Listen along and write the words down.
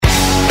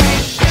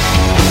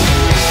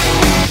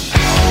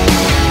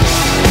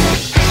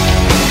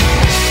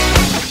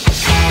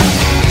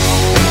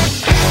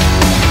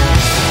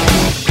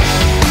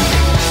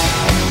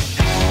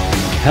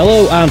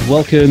Hello and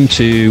welcome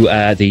to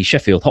the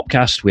Sheffield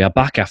Hopcast. We are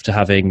back after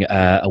having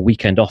a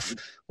weekend off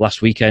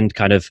last weekend,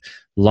 kind of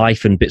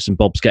life and bits and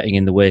bobs getting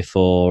in the way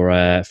for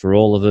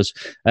all of us.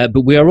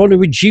 But we are on a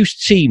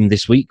reduced team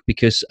this week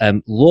because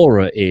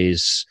Laura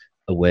is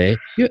away.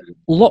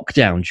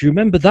 Lockdown, do you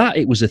remember that?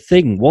 It was a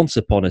thing once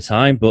upon a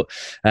time, but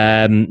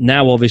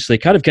now obviously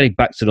kind of getting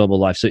back to normal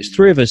life. So it's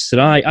three of us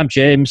tonight. I'm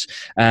James.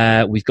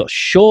 We've got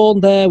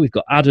Sean there. We've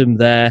got Adam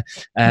there.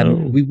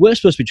 We were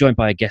supposed to be joined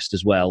by a guest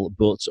as well,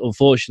 but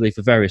unfortunately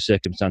for various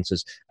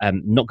circumstances,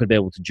 not going to be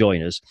able to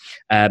join us.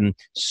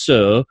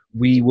 So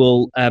we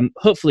will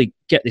hopefully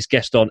get this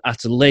guest on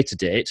at a later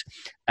date.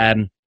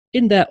 In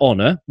their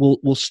honour,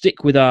 we'll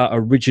stick with our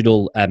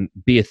original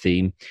beer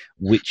theme,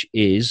 which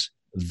is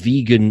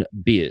vegan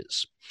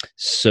beers.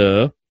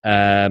 So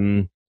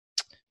vegan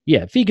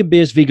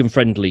beers, vegan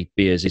friendly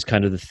beers is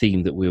kind of the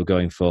theme that we were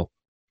going for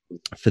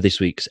this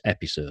week's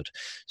episode.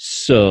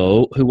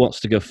 So who wants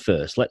to go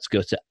first? Let's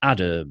go to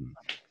Adam.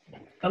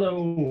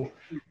 Hello.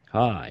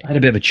 Hi. I had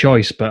a bit of a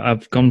choice, but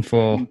I've gone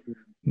for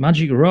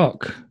Magic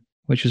Rock,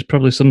 which is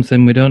probably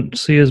something we don't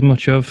see as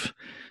much of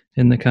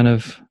in the kind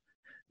of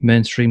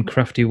mainstream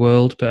crafty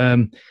world, but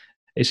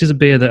this is a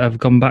beer that I've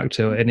gone back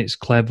to, and it's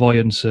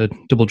Clairvoyance, a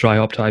double dry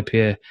hopped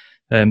IPA.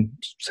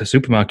 It's a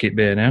supermarket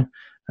beer now,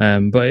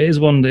 but it is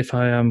one that if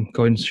I am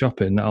going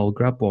shopping, I'll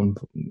grab one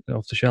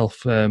off the shelf.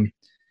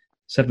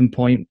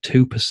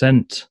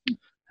 7.2%.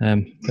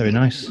 Very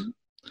nice.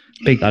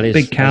 Big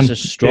can.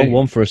 That's a strong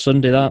one for a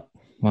Sunday, that.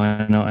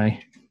 Why not, eh?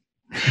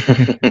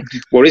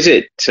 What is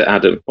it,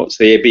 Adam? What's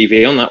the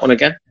ABV on that one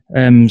again?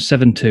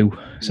 7.2.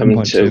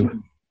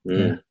 7.2.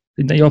 Mm.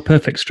 Yeah. Your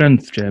perfect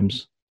strength,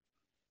 James.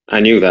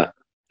 I knew that.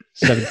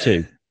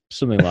 7.2,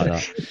 something like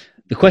that.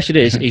 The question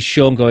is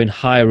Sean going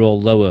higher or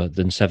lower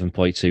than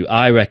 7.2?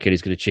 I reckon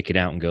he's going to chicken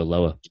out and go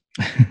lower.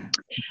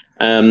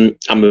 I'm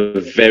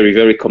a very,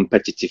 very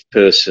competitive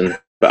person,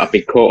 but I've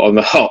been caught on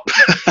the hop.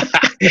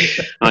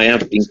 I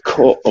have been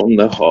caught on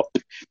the hop.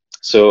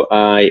 So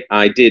I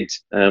did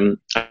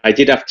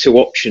have two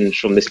options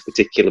from this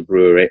particular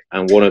brewery,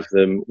 and one of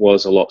them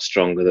was a lot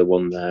stronger, the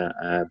one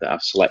that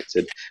I've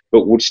selected,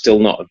 but would still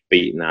not have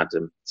beaten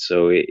Adam.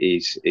 So it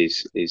is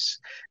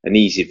an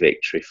easy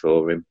victory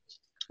for him.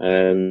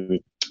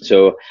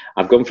 So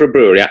I've gone for a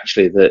brewery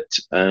actually that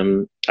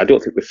I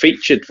don't think we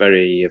featured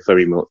very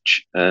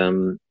much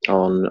on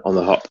the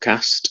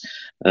Hopcast,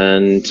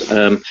 and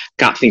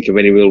can't think of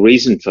any real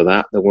reason for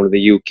that. They're one of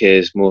the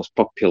UK's most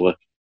popular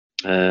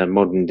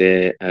modern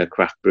day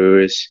craft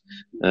breweries,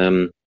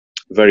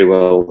 very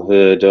well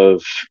heard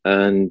of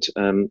and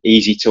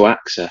easy to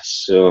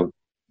access. So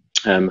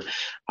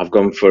I've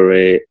gone for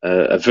a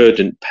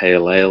Verdant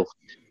Pale Ale.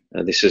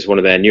 This is one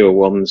of their newer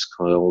ones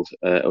called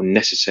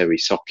Unnecessary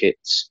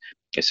Sockets.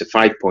 It's a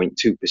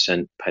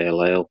 5.2%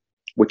 pale ale,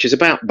 which is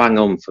about bang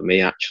on for me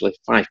actually.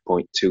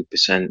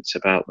 5.2% is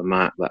about the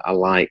mark that I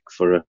like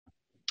for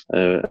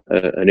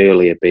an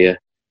earlier beer.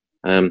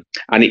 And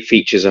it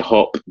features a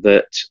hop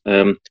that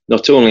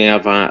not only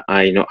have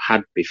I not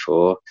had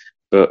before,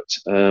 but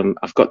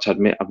I've got to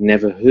admit I've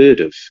never heard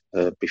of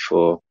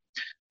before.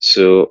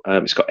 So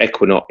it's got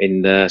Equinox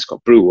in there, it's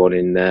got Brew One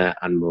in there,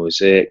 and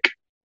Mosaic.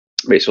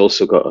 But it's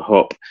also got a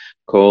hop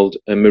called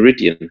a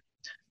Meridian.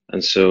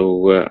 And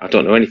so I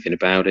don't know anything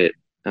about it,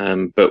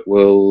 but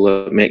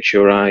we'll make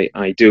sure I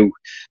might do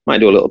a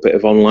little bit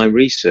of online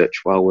research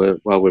while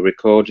we're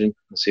recording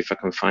and see if I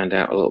can find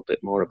out a little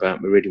bit more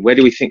about Meridian. Where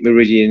do we think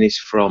Meridian is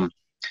from?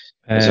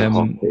 As a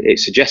hop? It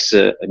suggests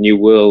a new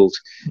world.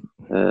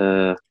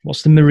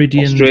 What's the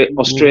Meridian?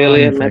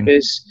 Australia, maybe.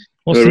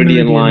 What's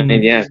Meridian line?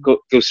 Yeah,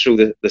 goes through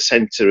the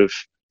centre of.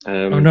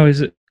 Oh no,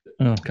 is it?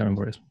 Oh, I can't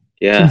remember what it is.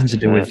 Yeah, something to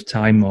do with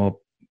time or.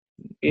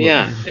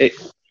 Yeah, I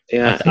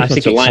think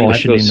it's a line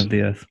that goes, of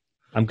the earth.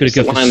 I'm going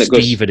to go for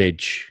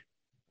Stevenage.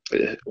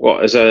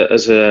 What as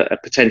a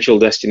potential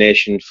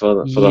destination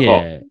for the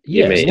hop?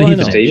 Yeah,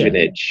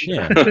 Stevenage.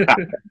 Yeah.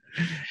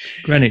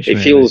 Greenwich.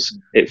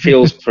 It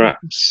feels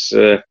perhaps.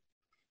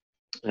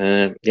 The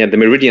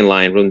Meridian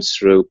line runs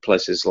through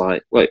places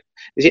like. Wait,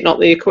 is it not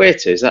the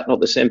equator? Is that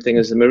not the same thing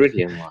as the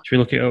Meridian line? Should we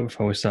look it up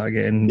before we start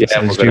getting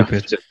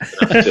stupid?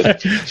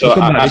 So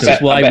this is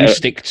why we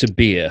stick to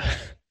beer.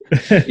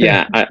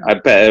 Yeah, I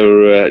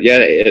better.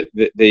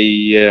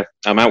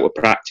 I'm out of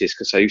practice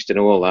because I used to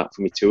know all that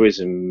from my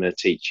tourism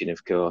teaching,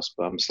 of course,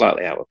 but I'm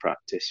slightly out of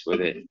practice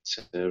with it.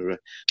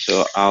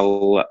 So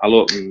I'll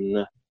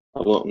open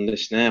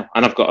this now,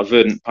 and I've got a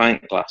Verdant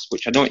pint glass,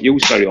 which I don't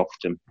use very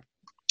often.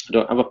 I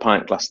don't have a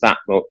pint glass that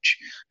much,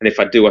 and if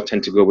I do, I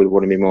tend to go with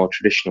one of my more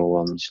traditional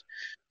ones.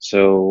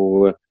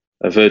 So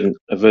a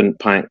Verdant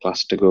pint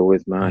glass to go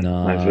with my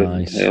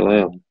Verdant Pale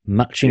Ale.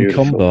 Matching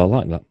Beautiful. combo. I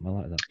like that.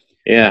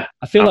 Yeah,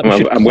 I feel like we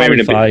should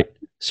clarify.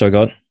 Sorry,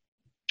 go on.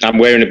 I'm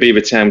wearing a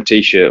Beavertown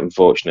t-shirt,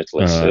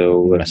 unfortunately,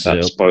 so that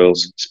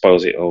spoils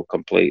it all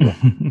completely.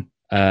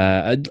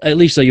 At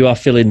least though you are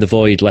filling the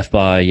void left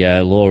by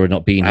Laura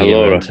not being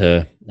here and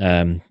her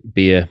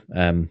beer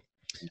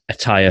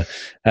attire.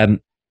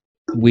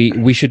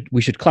 we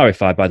should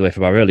clarify, by the way,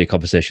 from our earlier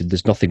conversation,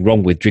 there's nothing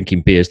wrong with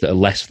drinking beers that are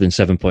less than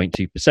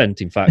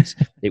 7.2%. In fact,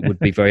 it would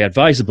be very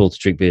advisable to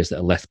drink beers that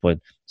are less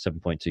than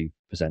 7.2%.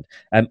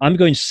 I'm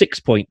going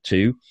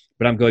 6.2,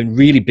 but I'm going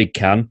really big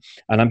can,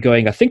 and I'm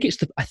going. I think it's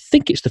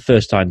the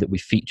first time that we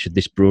featured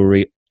this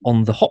brewery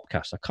on the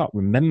Hopcast. I can't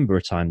remember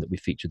a time that we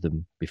featured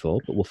them before,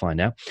 but we'll find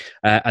out.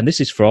 And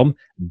this is from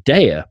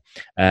Daya,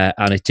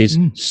 and it is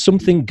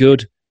Something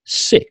Good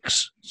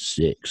 6.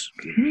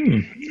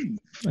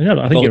 Yeah,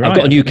 I think you're right. I've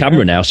got a new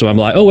camera now, so I'm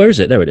like, oh, where is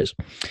it? There it is.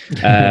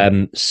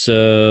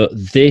 So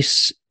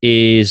this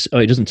is. Oh,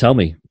 it doesn't tell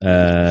me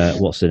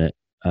what's in it.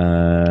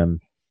 Oh,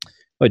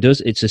 it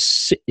does. It's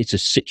a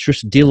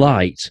citrus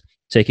delight,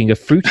 taking a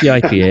fruity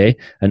IPA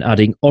and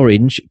adding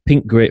orange,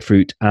 pink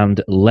grapefruit,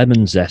 and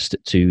lemon zest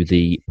to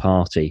the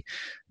party.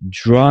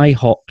 Dry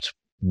hopped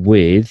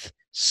with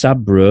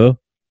Sabro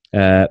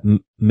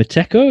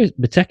Mateka. Is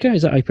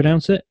that how you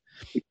pronounce it?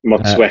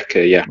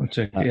 Motueka, yeah.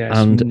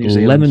 And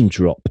lemon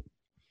drop.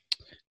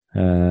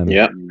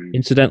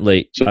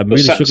 Incidentally, so I'm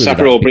really struggling with that.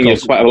 Sabro will bring you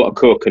quite a lot of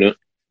coconut.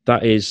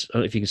 That is, I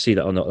don't know if you can see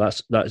that or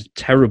not. That's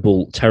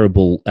terrible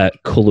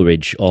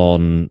colourage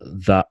on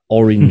that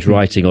orange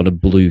writing on a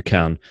blue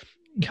can.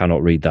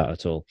 Cannot read that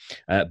at all.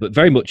 But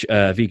very much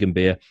vegan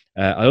beer.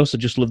 I also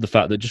just love the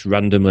fact that just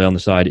randomly on the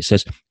side it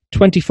says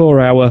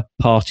 24-hour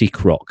party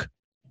croc.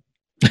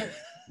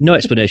 No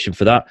explanation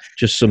for that.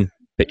 Just some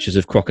pictures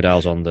of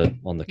crocodiles on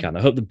the can.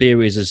 I hope the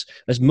beer is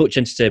as much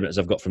entertainment as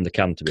I've got from the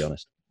can, to be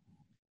honest.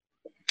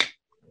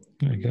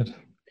 Very good.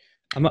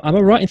 Am I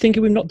right in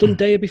thinking we've not done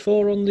Daya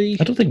before on the?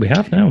 I don't think we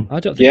have now. I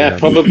don't think. Yeah,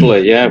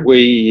 probably. Yeah,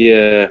 we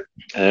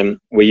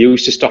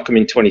used to stock them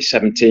in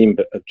 2017,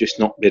 but have just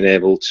not been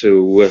able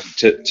to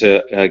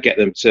get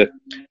them to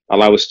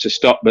allow us to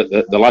stock. But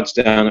the lads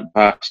down at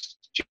Past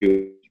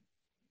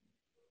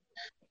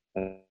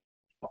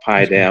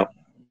hired out,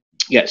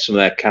 get some of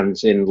their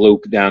cans in.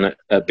 Luke down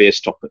at Beer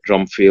Stop at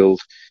Dromfield,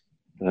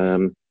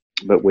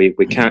 but we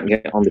can't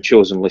get on the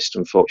chosen list,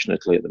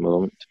 unfortunately, at the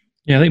moment.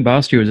 Yeah, I think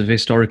bar stewards have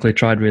historically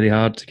tried really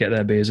hard to get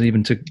their beers, and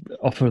even to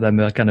offer them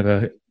a kind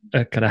of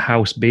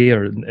house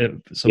beer at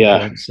some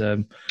points.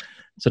 So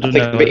I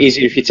think a bit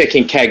easier if you're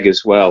taking keg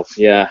as well.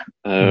 Yeah,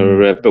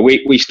 but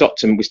we stopped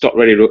them. We stopped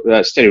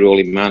Steady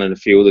Rolling Man and a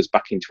few others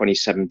back in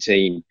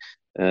 2017,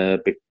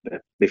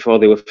 before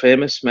they were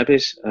famous, maybe.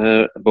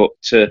 But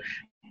then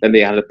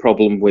they had a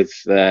problem with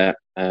their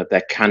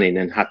canning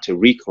and had to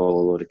recall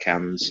a load of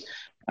cans.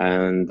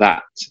 And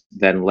that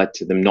then led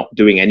to them not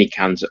doing any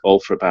cans at all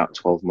for about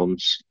 12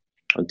 months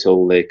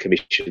until they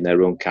commissioned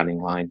their own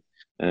canning line,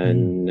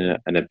 and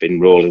have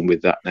been rolling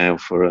with that now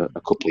for a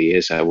couple of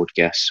years, I would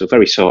guess. So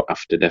very sought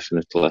after,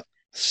 definitely.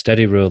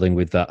 Steady rolling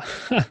with that.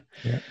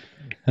 Yeah.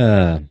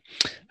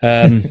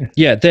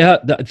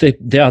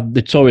 They are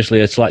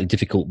notoriously a slightly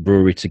difficult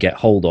brewery to get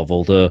hold of.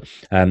 Although,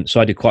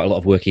 so I did quite a lot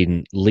of work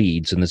in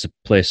Leeds, and there's a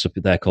place up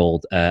there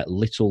called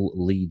Little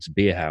Leeds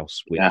Beer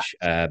House, which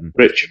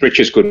Rich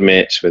is good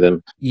mates with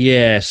them.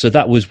 Yeah, so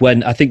that was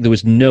when I think there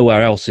was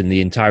nowhere else in the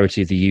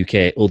entirety of the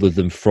UK other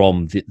than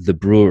from the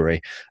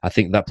brewery. I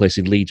think that place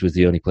in Leeds was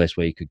the only place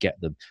where you could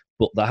get them.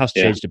 But that has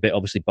changed a bit.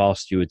 Obviously, bar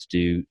stewards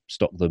do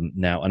stock them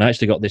now, and I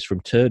actually got this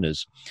from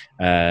Turner's,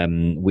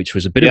 which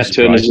was a bit of a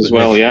surprise. Turner's as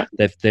well.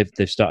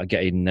 They've started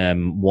getting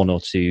one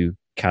or two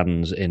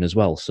cans in as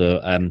well.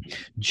 So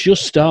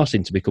just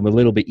starting to become a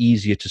little bit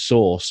easier to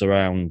source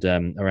around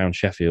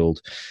Sheffield.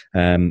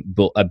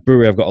 But a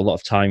brewery I've got a lot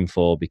of time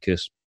for,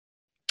 because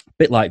a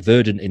bit like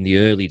Verdant in the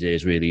early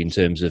days, really, in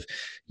terms of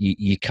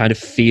you kind of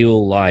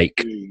feel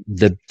like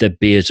the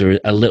beers are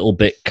a little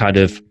bit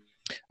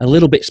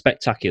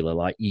spectacular.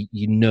 Like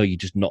you're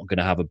just not going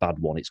to have a bad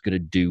one. It's going to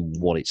do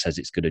what it says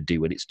it's going to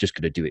do, and it's just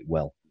going to do it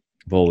well.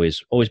 I've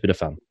always been a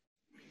fan.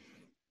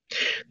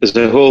 There's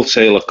a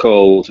wholesaler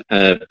called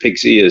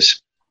Pig's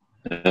Ears,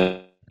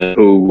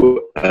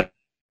 who have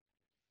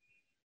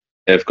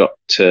got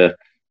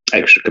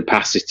extra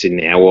capacity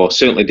now, or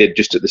certainly did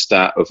just at the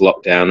start of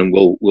lockdown, and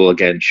will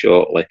again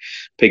shortly.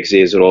 Pig's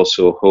Ears are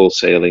also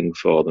wholesaling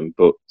for them,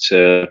 but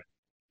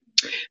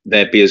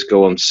their beers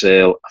go on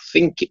sale, I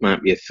think it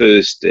might be a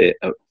Thursday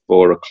at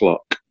 4:00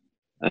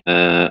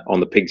 on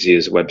the Pig's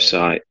Ears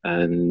website,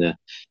 and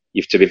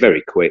you have to be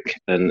very quick.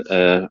 And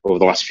over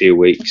the last few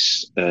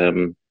weeks,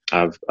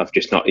 I've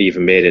just not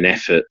even made an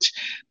effort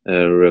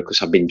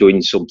because I've been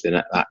doing something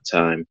at that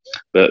time.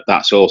 But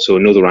that's also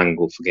another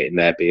angle for getting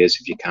their beers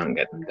if you can't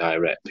get them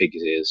direct.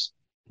 Pig's Ears.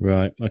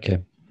 Right. Okay.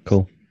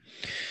 Cool.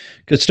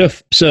 Good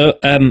stuff. So,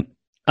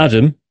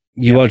 Adam,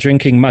 you are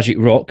drinking Magic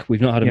Rock. We've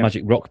not had a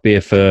Magic Rock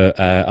beer for,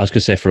 I was going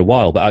to say for a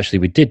while, but actually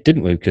we did,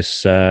 didn't we?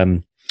 Because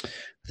I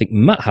think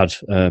Matt had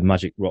a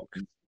Magic Rock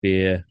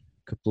beer a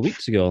couple of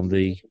weeks ago on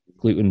the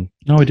gluten.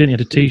 No, he didn't. He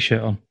had a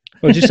T-shirt on.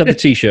 Oh, he just had the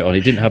T-shirt on.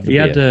 He didn't have the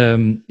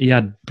beer. He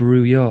had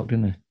Brew York,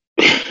 didn't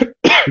he?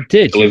 He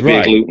did.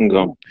 Right. Gluten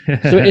gone.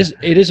 So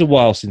it is a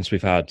while since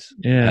we've had.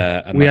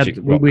 A Magic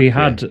Rock we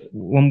had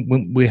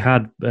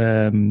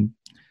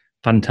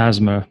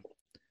Phantasma.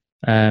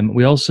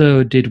 We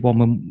also did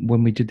one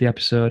when we did the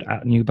episode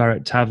at New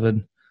Barrett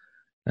Tavern.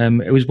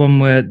 It was one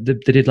where they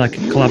did like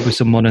a collab with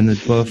someone and they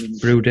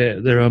both brewed it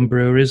at their own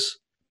breweries.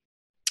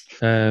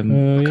 I can't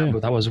remember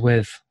what that was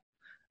with.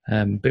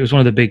 But it was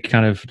one of the big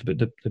kind of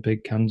the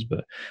big cans.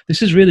 But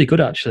this is really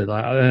good actually.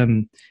 Like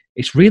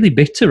it's really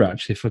bitter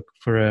actually for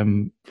a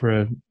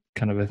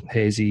kind of a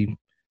hazy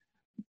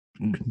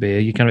beer.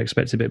 You kind of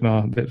expect a bit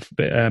more, bit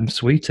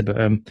sweeter, but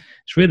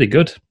it's really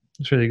good.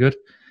 It's really good.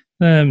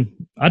 I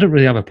don't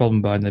really have a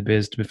problem buying their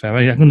beers, to be fair.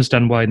 I can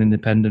understand why an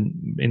independent,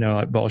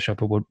 like bottle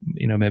shopper would,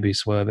 maybe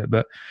swerve it,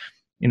 but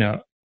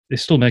they're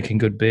still making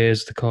good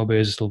beers. The core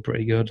beers are still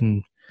pretty good,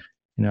 and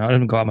I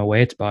don't go out of my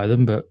way to buy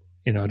them, but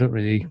I don't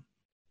really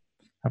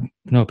have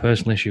no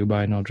personal issue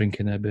buying or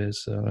drinking their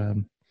beers.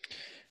 So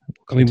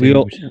I mean,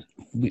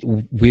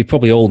 we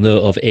probably all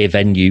know of a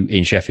venue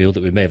in Sheffield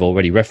that we may have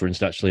already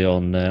referenced actually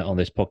on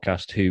this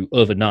podcast, who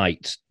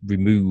overnight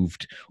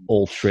removed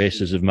all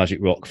traces of Magic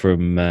Rock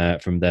from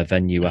their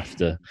venue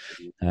after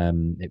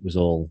it was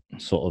all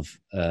sort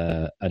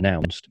of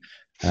announced.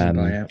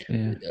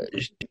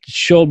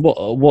 Sean,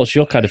 what's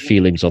your kind of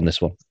feelings on this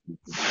one?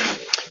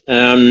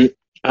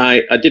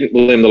 I didn't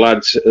blame the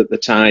lads at the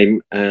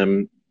time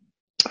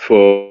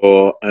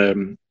for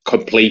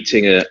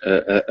completing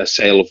a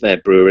sale of their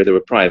brewery. They're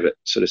a private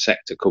sort of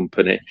sector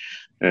company.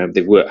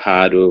 They've worked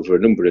hard over a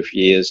number of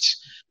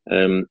years,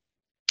 and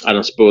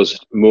I suppose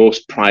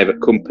most private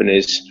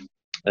companies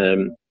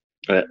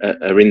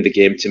are in the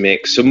game to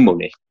make some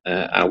money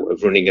out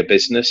of running a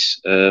business.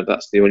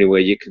 That's the only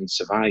way you can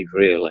survive,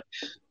 really.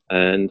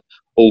 And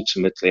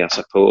ultimately, I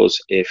suppose,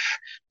 if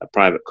a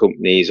private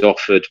company is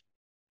offered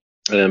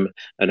an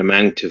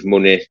amount of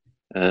money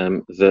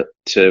that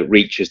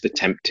reaches the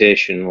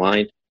temptation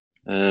line,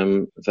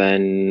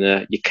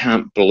 then you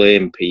can't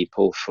blame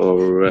people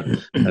for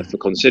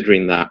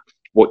considering that.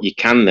 What you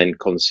can then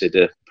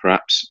consider,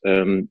 perhaps,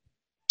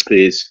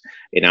 is,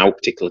 in our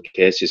particular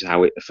case, is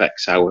how it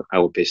affects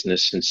our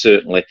business. And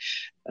certainly,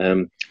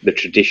 the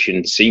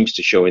tradition seems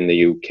to show in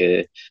the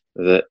UK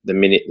that the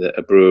minute that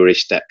a brewery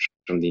steps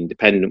from the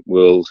independent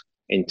world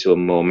into a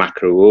more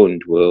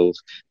macro-owned world,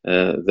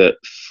 that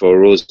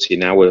for us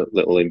in our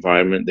little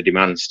environment, the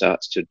demand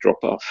starts to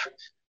drop off.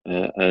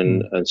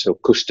 And so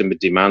customer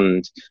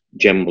demand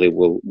generally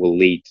will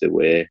lead the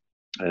way.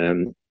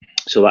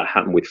 So that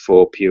happened with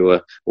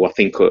 4Pure, who I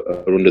think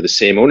are under the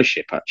same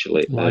ownership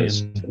actually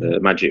as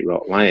Magic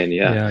Rock Lion,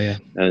 yeah.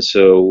 And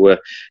so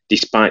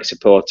despite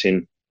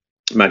supporting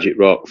Magic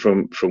Rock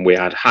from we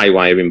had high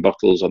wiring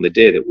bottles on the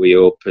day that we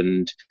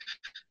opened,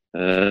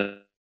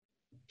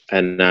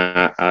 and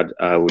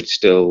I would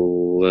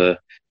still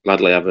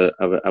gladly have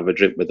a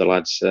drink with the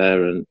lads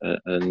there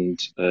and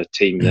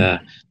team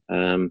there.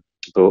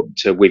 But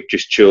we've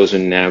just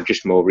chosen now,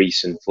 just more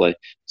recently,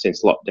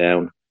 since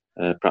lockdown,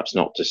 perhaps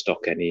not to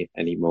stock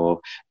anymore.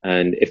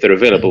 And if they're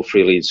available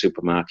freely in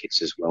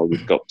supermarkets as well,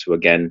 we've got to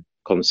again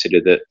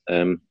consider that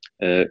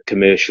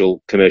commercial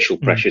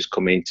pressures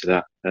come into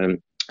that.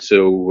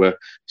 So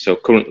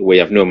currently we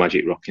have no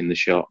Magic Rock in the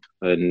shop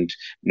and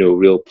no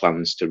real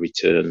plans to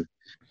return,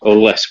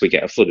 unless we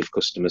get a flood of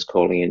customers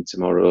calling in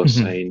tomorrow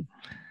saying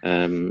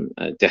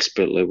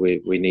desperately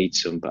we need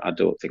some, but I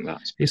don't think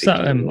that's it's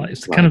that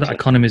it's kind of that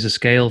economies of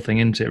scale thing,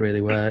 isn't it, really,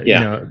 where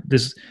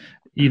there's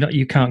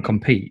you can't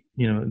compete.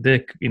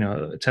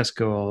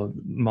 Tesco or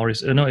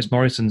Morris, I noticed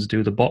Morrison's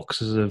do the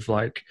boxes of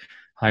like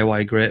high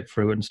wire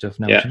grapefruit and stuff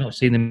now, which I've not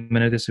seen them in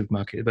any other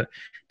supermarket, but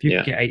if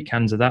you get 8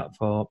 cans of that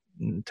for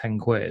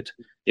 £10,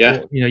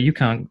 you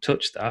can't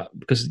touch that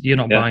because you're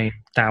not buying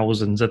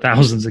thousands of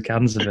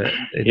cans of it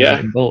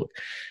in bulk.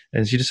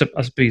 And so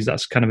I suppose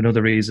that's kind of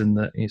another reason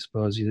that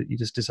you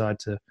just decide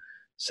to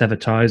sever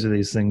ties with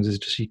these things, is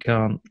just you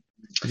can't.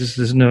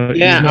 There's no you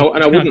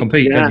can't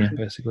compete, can you,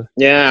 basically?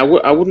 Yeah,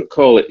 I wouldn't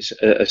call it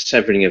a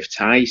severing of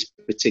ties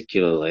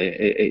particularly.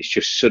 It's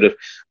just sort of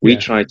we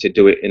try to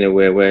do it in a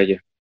way where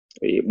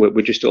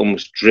we just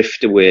almost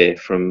drift away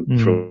from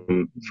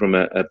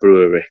a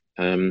brewery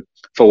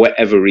for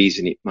whatever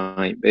reason it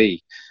might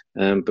be,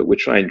 but we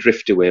try and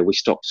drift away. We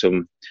stocked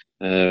some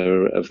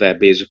of their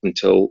beers up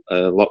until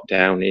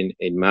lockdown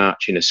in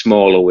March in a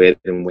smaller way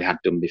than we had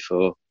done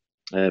before,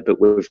 but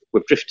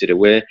we've drifted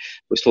away.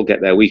 We still get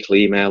their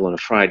weekly email on a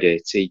Friday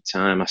tea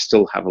time. I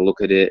still have a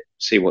look at it,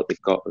 see what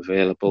they've got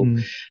available.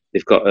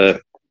 They've got a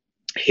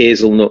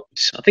hazelnut,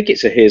 I think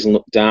it's a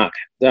hazelnut dark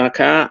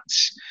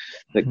arts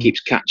that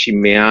keeps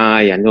catching my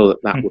eye. I know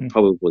that would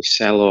probably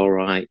sell all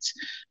right,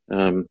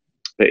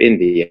 but in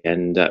the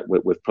end,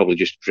 we've probably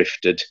just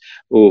drifted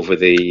over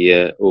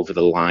the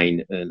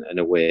line and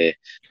away.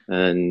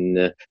 And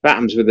that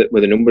happens with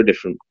a number of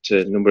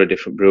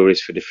different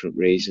breweries for different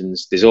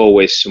reasons. There's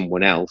always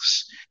someone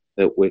else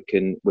that we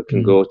can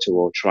go to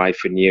or try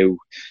for new.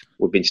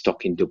 We've been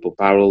stocking Double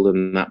Barrel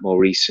and that more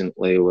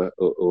recently, who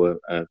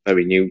are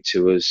very new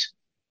to us.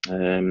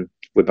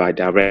 We buy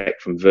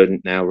direct from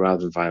Verdant now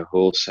rather than via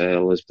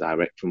wholesalers,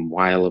 direct from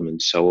Wylam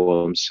and so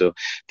on. So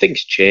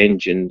things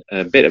change, and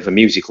a bit of a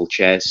musical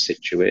chairs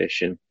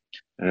situation.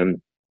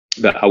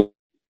 But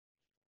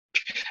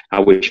I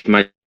wish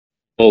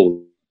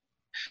I'll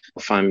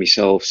find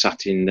myself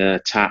sat in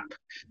Tap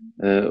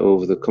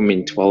over the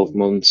coming 12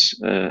 months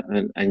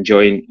and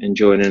enjoying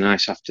a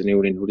nice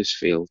afternoon in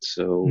Huddersfield.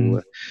 So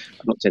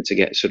I don't tend to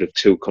get sort of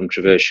too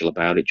controversial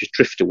about it, just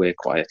drift away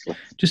quietly.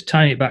 Just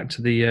tying it back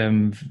to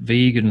the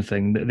vegan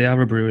thing, the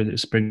other brewery that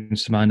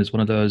springs to mind is one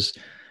of those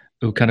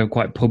who kind of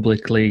quite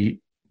publicly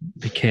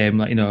became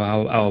like,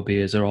 our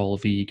beers are all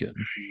vegan.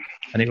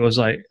 And it was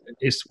like,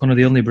 it's one of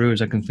the only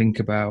breweries I can think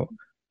about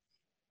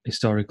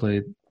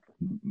historically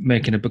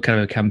making a kind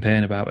of a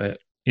campaign about it,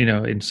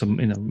 in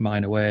some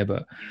minor way,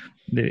 but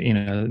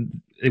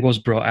it was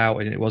brought out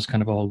and it was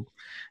kind of all,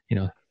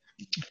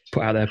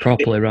 put out there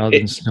properly rather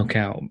than snuck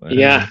out.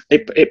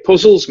 It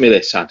puzzles me,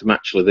 this, Adam,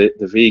 actually,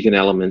 the vegan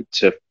element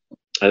to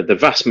the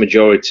vast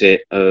majority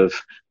of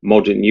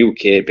modern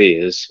UK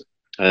beers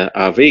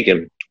are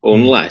vegan,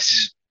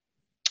 unless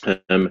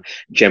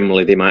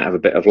generally they might have a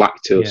bit of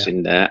lactose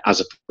in there,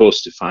 as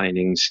opposed to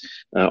findings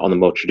on the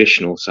more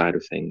traditional side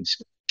of things.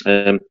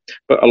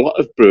 But a lot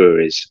of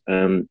breweries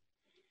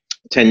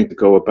tend to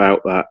go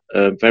about that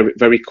very,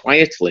 very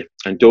quietly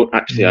and don't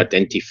actually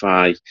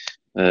identify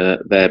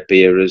their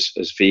beer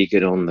as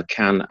vegan on the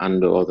can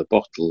and or the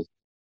bottle.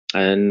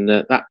 And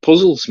that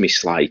puzzles me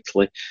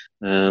slightly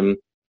in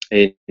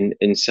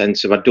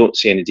sense of I don't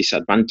see any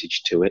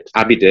disadvantage to it.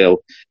 Abbeydale,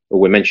 who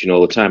we mention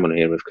all the time on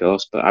here, of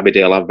course, but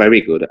Abbeydale are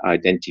very good at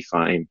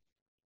identifying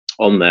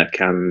on their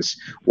cans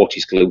what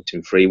is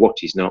gluten-free, what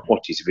is not,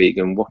 what is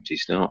vegan, what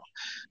is not.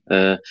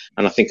 And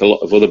I think a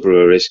lot of other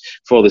breweries,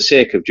 for the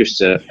sake of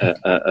just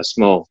a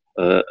small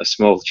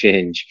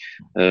change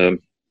on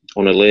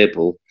a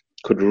label,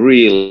 could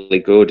really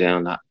go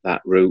down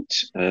that route,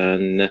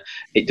 and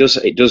it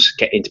does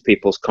get into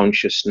people's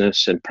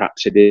consciousness, and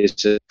perhaps it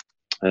is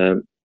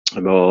a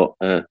more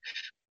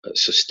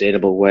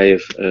sustainable way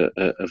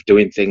of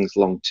doing things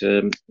long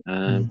term.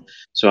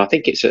 So I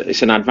think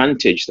it's an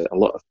advantage that a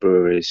lot of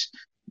breweries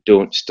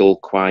don't still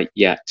quite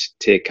yet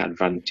take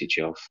advantage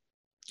of.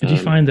 Did you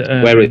find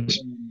that?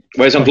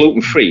 Whereas on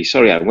gluten-free,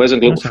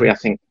 I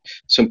think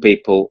some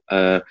people,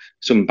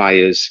 some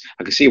buyers,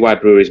 I can see why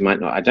breweries might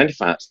not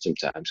identify that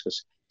sometimes,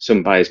 because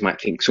some buyers might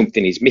think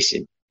something is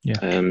missing.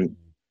 Yeah.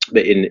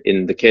 But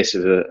in the case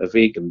of a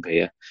vegan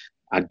beer,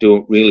 I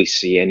don't really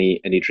see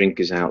any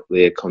drinkers out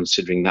there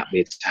considering that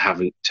beer to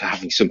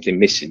having something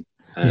missing.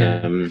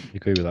 I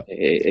agree with that.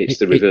 It's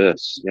the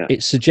reverse.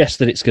 It suggests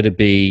that it's going to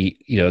be,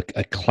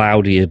 a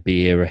cloudier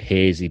beer, a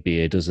hazy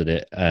beer, doesn't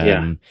it?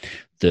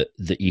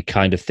 That you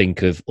kind of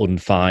think of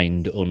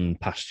unfined,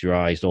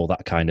 unpasteurized, all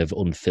that kind of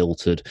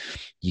unfiltered.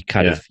 You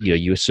kind of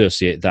you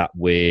associate that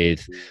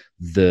with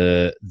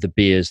the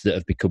beers that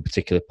have become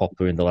particularly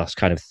popular in the last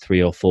kind of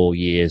 3 or 4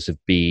 years have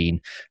been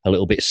a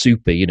little bit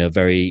super,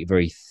 very,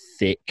 very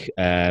thick,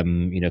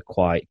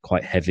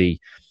 quite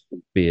heavy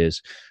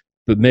beers.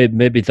 But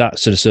maybe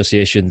that's an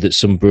association that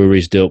some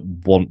breweries don't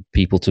want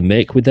people to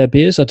make with their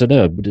beers. I don't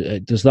know.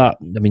 Does that?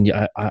 I mean,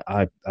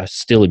 I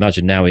still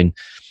imagine now in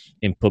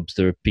pubs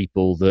there are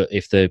people that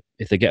if they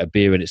get a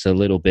beer and it's a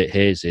little bit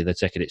hazy, they're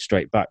taking it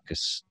straight back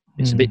because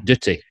it's a bit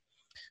dirty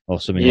or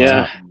something like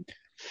that.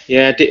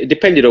 Yeah,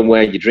 depending on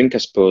where you drink, I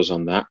suppose,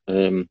 on that.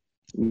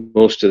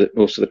 Most of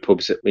the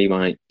pubs that we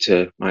might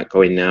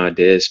go in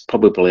nowadays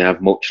probably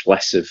have much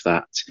less of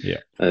that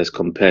as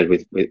compared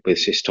with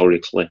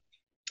historically.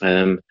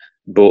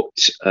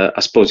 But I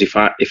suppose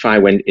if I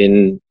went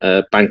in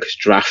Banker's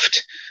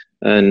Draft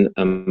and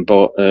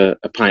bought a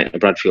pint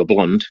of Bradfield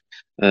Blonde,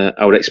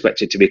 I would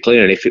expect it to be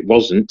clear, and if it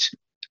wasn't,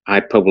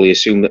 I'd probably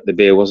assume that the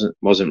beer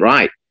wasn't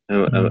right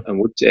and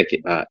would take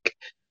it back.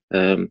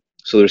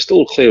 So there are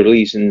still clear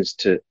reasons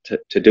to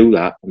do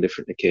that on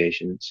different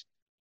occasions,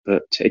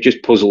 but it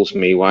just puzzles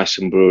me why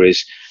some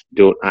breweries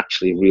don't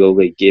actually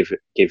really give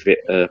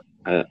it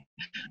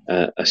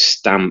a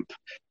stamp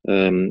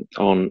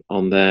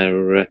on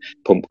their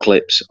pump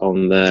clips,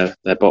 on their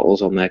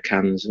bottles, on their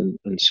cans,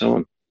 and so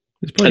on.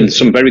 And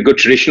some very good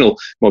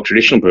more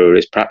traditional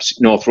breweries, perhaps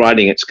North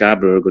Riding at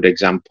Scarborough, a good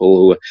example,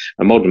 who are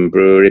a modern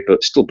brewery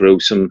but still brew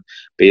some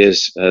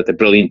beers. They're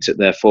brilliant at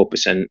their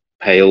 4%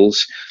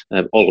 pales.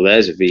 All of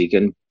theirs are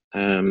vegan,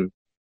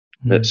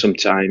 but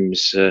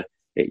sometimes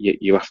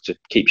you have to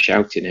keep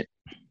shouting it.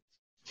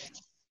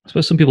 I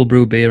suppose some people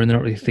brew beer and they're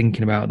not really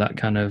thinking about that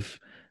kind of,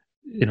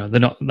 they're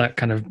not that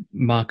kind of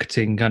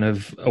marketing kind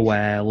of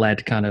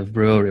aware-led kind of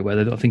brewery where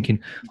they're not thinking,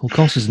 well, of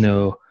course there's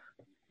no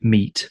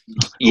meat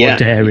or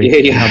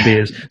dairy in our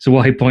beers. So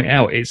what I point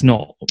out, it's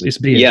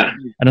beer. Yeah.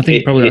 And I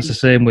think probably that's the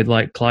same with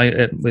the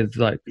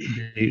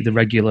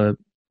regular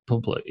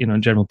public,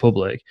 general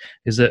public,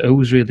 is that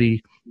who's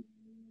really,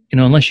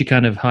 unless you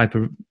kind of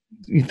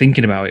you're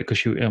thinking about it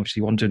because you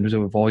obviously want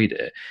to avoid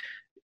it,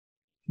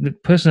 the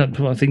person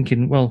that are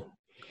thinking, well,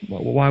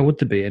 why would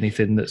there be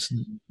anything that's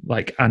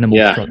like animal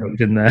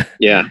product in there?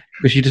 Yeah.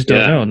 Because you just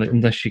don't know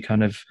unless you're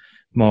kind of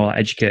more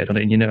educated on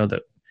it, and you know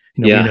that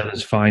we know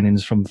there's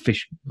findings from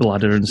fish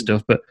bladder and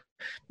stuff, but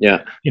you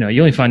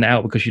only find it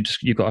out because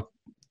you've got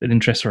an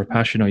interest or a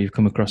passion, or you've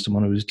come across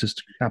someone who's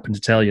just happened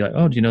to tell you, like,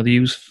 oh, do you know they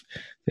use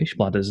fish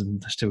bladders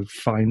and just to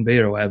fine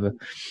beer or whatever.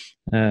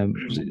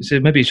 So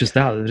maybe it's just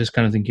that they're just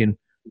kind of thinking,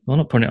 I'm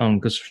not putting it on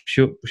because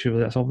sure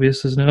that's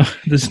obvious. There's no.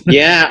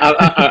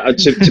 Yeah,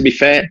 to be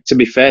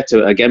fair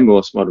to again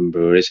most modern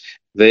breweries,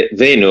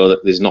 they know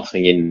that there's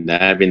nothing in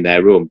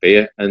their own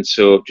beer, and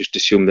so just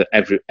assume that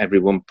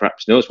everyone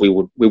perhaps knows. We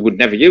would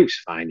never use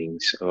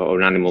findings or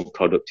an animal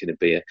product in a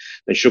beer,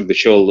 and shrug the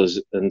shoulders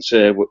and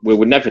say we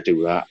would never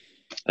do that.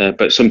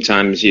 But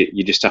sometimes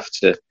you just have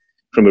to.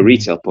 From a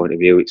retail point of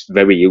view, it's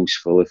very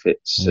useful if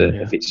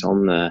it's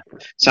on there.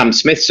 Sam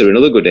Smiths are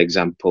another good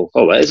example.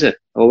 There's a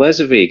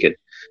vegan.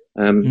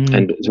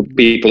 And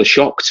people are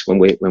shocked when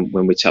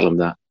we tell them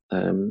that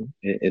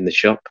in the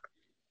shop.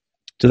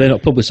 Do they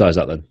not publicise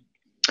that then?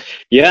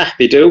 Yeah,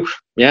 they do.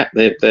 Yeah,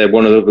 they're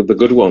one of the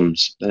good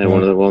ones. They're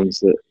one of the ones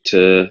that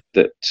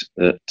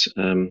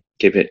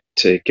give it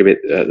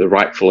the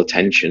rightful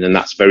attention, and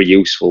that's very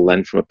useful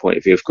then from a point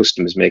of view of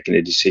customers making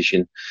a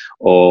decision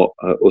or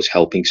us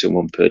helping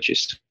someone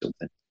purchase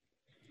something.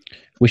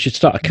 We should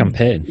start a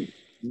campaign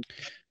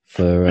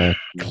for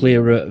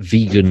clearer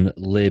vegan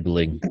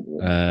labelling.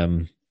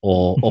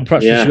 Or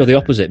perhaps we should go the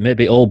opposite.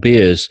 Maybe all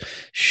beers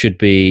should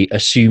be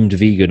assumed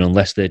vegan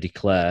unless they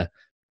declare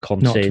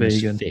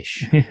contains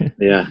fish.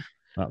 Yeah,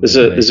 there's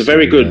a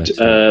very good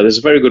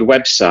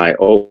website,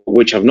 or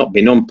which I've not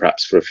been on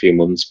perhaps for a few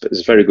months, but there's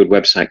a very good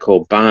website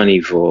called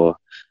Barnivore,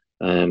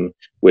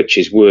 which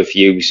is worth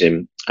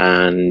using,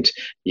 and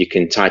you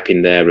can type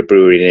in there a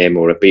brewery name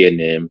or a beer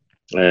name,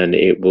 and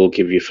it will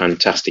give you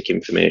fantastic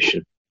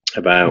information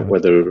about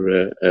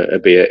whether a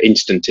beer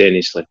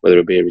instantaneously whether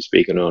a beer is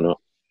vegan or not.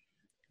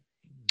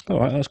 All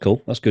right, that's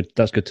cool. That's good.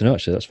 That's good to know.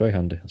 Actually, that's very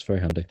handy.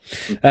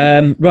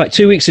 Right,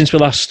 2 weeks since we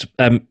last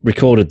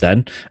recorded,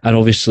 then, and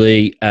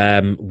obviously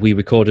we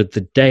recorded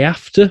the day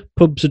after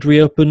pubs had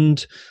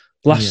reopened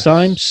last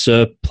time,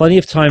 so plenty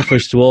of time for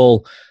us to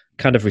all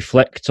kind of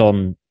reflect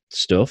on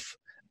stuff.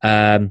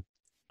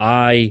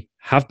 I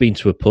have been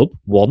to a pub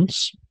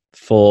once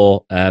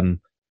for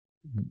 1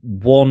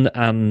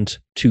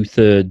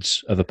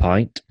 2/3 of a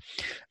pint.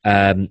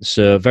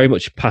 So very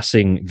much a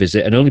passing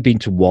visit, and only been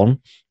to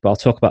one, but I'll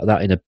talk about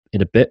that in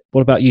a bit.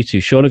 What about you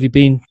two? Sean, have you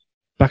been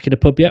back in a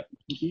pub yet?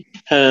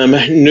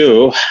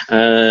 No,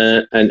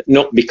 and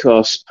not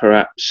because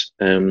perhaps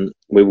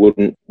we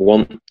wouldn't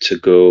want to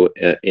go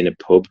in a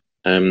pub,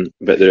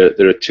 but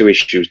there are two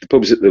issues. The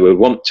pubs that we would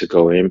want to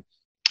go in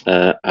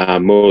are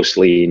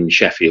mostly in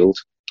Sheffield,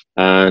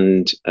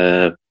 and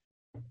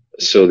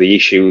so the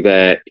issue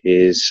there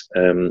is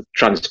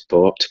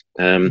transport.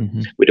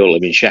 We don't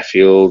live in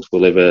Sheffield. We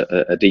live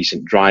a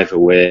decent drive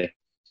away.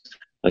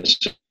 And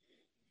so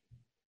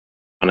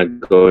kind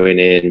of going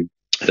in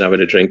and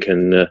having a drink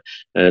and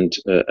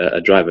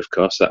a drive, of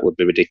course, that would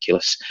be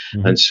ridiculous.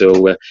 And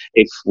so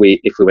if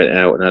we went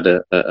out and had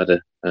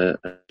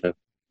a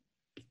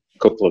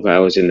couple of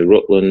hours in the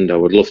Rutland, I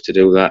would love to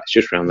do that. It's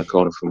just around the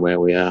corner from where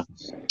we are.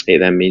 It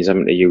then means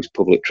having to use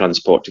public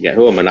transport to get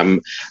home, and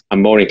I'm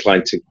more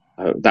inclined to.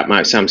 That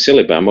might sound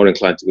silly, but I'm more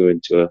inclined to go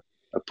into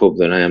a pub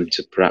than I am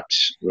to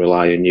perhaps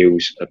rely on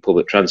use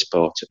public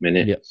transport at the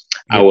minute. Yep.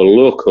 Our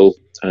local,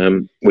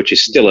 which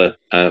is still a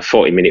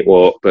 40-minute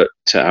walk, but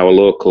our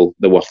local,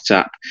 the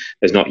WhatsApp,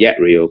 has not yet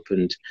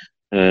reopened.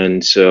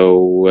 And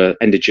so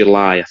end of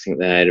July, I think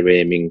they're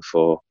aiming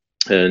for.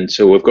 And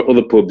so we've got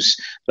other pubs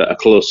that are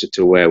closer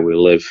to where we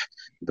live,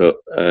 but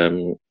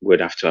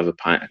we'd have to have a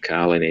pint of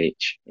Carling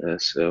each.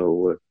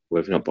 So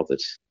we've not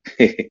bothered.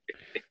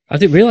 I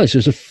didn't realise there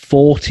was a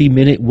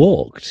 40-minute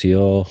walk to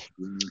your.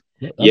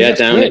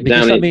 Down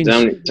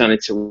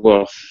into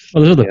Worth.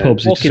 Well, there's other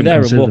pubs. Walking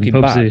there and walking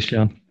back. We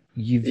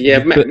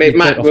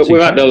might be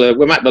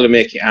able to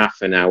make it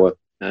half an hour.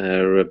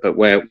 But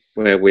where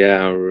we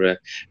are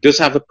does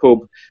have a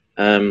pub.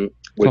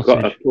 We've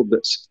got a pub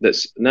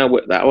that's now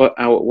our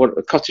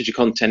Cottager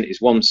Content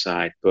is one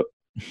side, but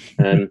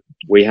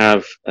we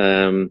have.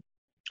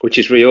 Which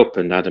is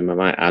reopened, Adam, I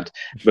might add.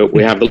 But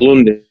we have the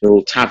London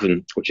Old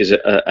Tavern, which is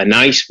a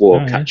nice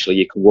walk, actually.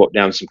 You can walk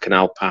down some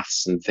canal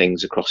paths and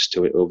things across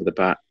to it over the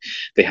back.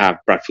 They have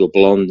Bradfield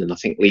Blonde and I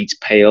think Leeds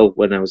Pale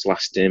when I was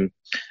last in.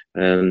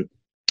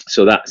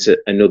 So that's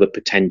another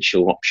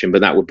potential option,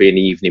 but that would be an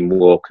evening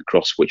walk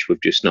across, which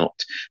we've just not.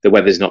 The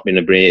weather's not been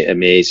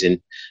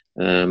amazing,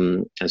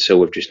 and so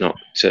we've just not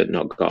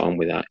got on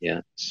with that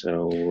yet.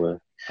 So.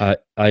 I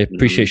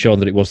appreciate, Sean,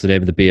 that it was the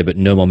name of the beer, but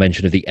no more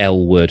mention of the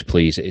L word,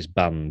 please. It is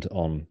banned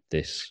on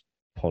this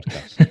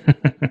podcast.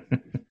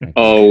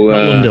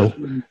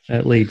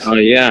 Leeds. Oh,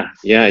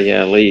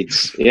 yeah,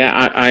 Leeds.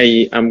 Yeah,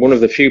 I am one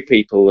of the few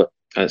people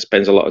that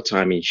spends a lot of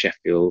time in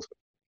Sheffield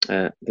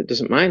that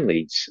doesn't mind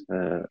Leeds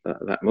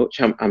that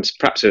much. I'm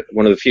perhaps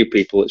one of the few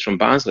people that's from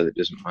Barnsley that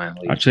doesn't mind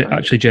Leeds.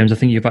 Actually, James, I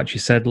think you've actually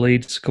said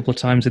Leeds a couple of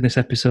times in this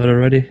episode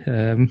already.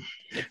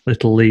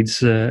 Little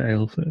Leeds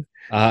ale.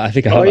 I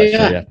think I have actually.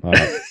 Yeah. All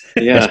right.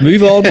 Yeah.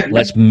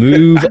 Let's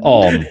move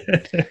on.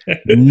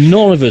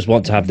 None of us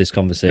want to have this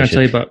conversation. Can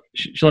I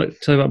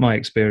tell you about my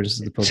experience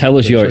at the pub? Tell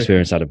us your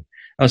experience, Adam.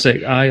 I'll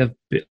say I have.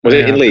 Was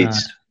it in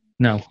Leeds?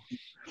 No.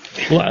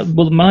 Well,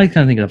 my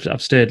kind of thing.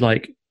 I've stayed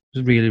like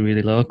really,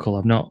 really local.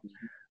 I've not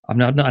I've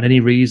not had any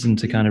reason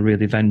to kind of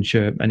really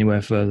venture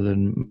anywhere further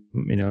than,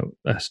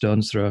 a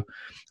stone's throw.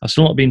 I've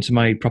still not been to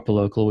my proper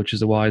local, which is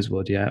the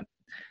Wisewood yet,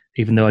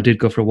 even though I did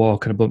go for a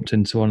walk and I bumped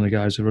into one of the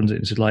guys who runs it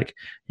and said, like,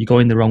 you're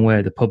going the wrong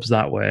way, the pub's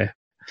that way.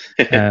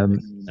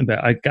 But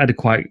I had a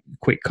quite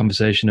quick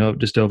conversation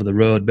just over the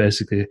road,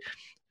 basically,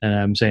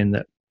 saying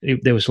that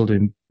they were still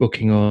doing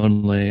booking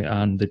only,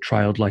 and they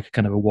trialed like a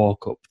kind of a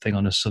walk-up thing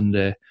on a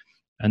Sunday,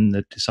 and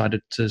they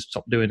decided to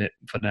stop doing it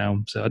for now.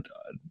 So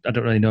I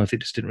don't really know if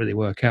it just didn't really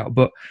work out.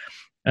 But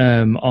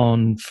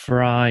on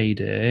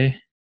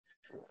Friday,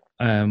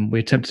 we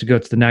attempted to go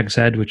to the Nag's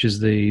Head, which is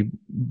the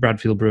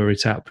Bradfield Brewery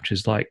tap, which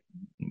is like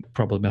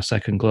probably my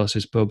second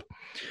closest pub.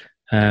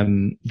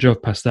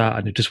 Drove past that,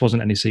 and it just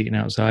wasn't any seating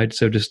outside,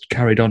 so just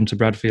carried on to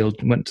Bradfield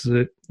and went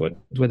to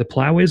where the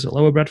Plough is at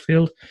Lower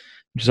Bradfield,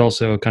 which is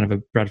also kind of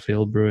a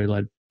Bradfield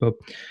brewery-led pub,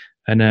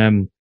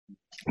 and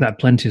that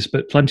plenty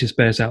of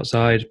space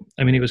outside.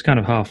 I mean, it was kind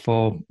of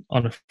 4:30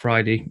 on a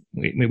Friday.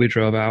 We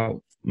drove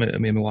out, me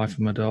and my wife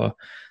and my daughter,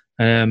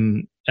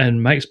 and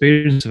my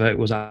experience of it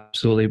was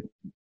absolutely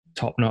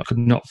top notch. Could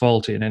not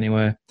fault it in any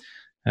way.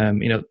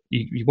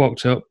 You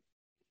walked up,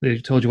 they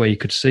told you where you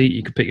could seat,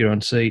 you could pick your own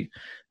seat.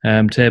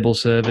 Table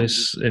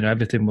service,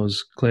 everything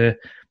was clear.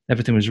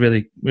 Everything was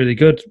really, really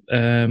good.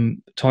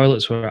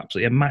 Toilets were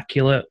absolutely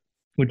immaculate,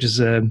 which is,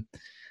 and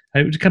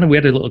it was kind of, we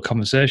had a little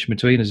conversation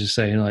between us, just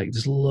saying like,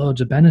 there's loads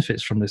of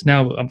benefits from this.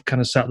 Now I'm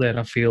kind of sat there and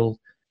I feel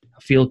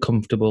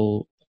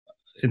comfortable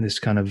in this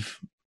kind of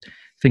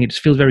thing. It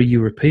just feels very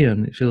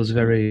European. It feels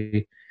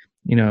very,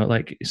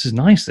 like, this is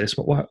nice, this,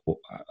 but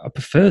I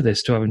prefer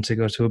this to having to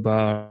go to a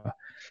bar.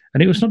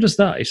 And it was not just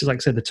that. It's just, like I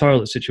said, the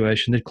toilet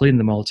situation, they'd clean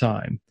them all the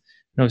time.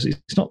 No,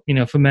 it's not,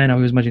 for men, I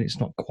always imagine it's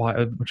not quite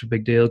much of a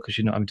big deal because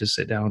you're not having to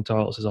sit down on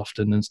toilets as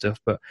often and stuff.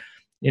 But,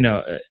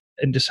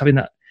 and just having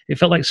that, it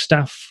felt like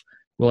staff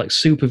were like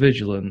super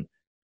vigilant,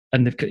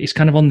 and it's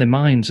kind of on their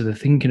mind. So they're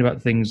thinking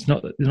about things, they're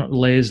not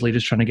lazily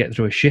just trying to get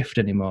through a shift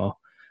anymore.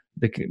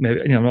 I'm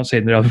not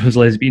saying that I was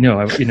lazy,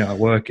 but how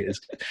work is.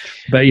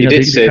 But you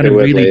did say the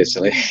word really,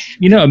 lazily.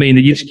 You know what I mean?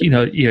 You just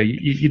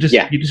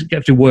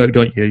get to work,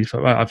 don't you? You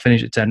thought, right, I'll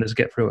finish at 10, let's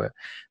get through it.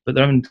 But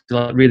they're having to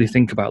like really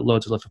think about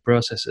loads of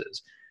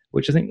processes,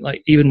 which I think,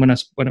 like, even when I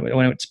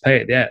went to pay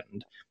at the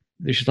end,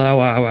 she's like, "Oh,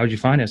 how did you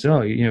find it?" I said,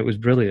 "Oh, it was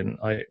brilliant."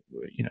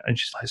 And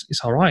she's like,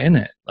 "It's all right, isn't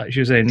it?" Like, she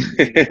was saying,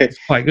 "It's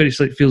quite good.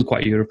 It feels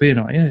quite European."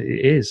 I'm like, yeah,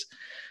 it is.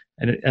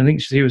 And I think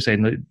she was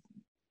saying that,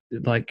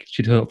 like,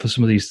 she'd hope for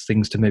some of these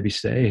things to maybe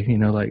stay.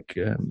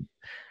 The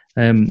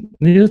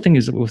other thing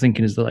is that we're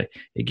thinking is that, like,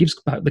 it gives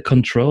back the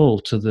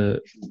control to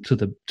the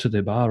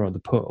bar or the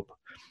pub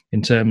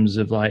in terms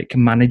of like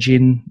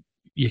managing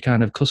your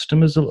kind of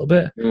customers a little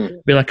bit.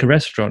 Be like a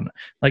restaurant.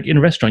 Like, in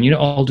a restaurant, you're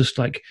not all just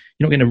like,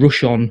 you're not getting a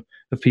rush on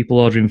of people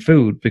ordering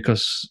food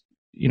because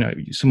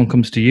someone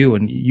comes to you,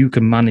 and you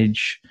can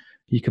manage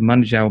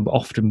how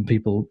often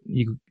people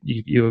you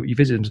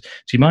visit them. So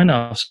you might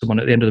not have someone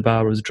at the end of the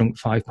bar who's drunk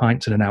 5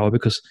 pints in an hour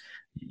because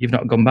you've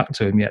not gone back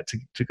to him yet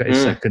to get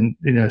his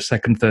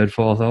second, third,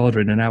 fourth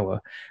order in an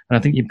hour. And I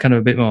think you're kind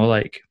of a bit more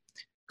like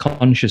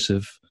conscious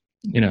of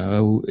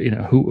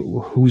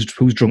who's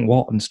drunk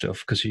what and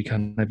stuff, because you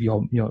kind of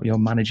you're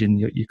managing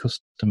your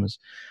customers.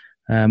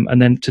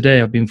 And then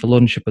today I've been for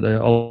lunch up at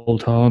the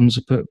Old Horns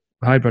up at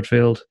High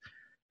Bradfield.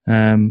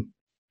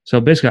 So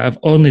basically, I've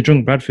only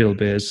drunk Bradfield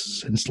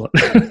beers since. But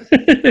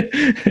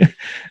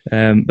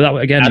that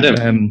again,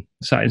 Adam,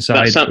 sat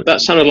inside.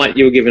 That sounded like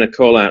you were giving a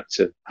call out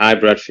to High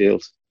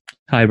Bradfield.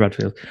 High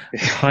Bradfield.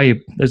 High.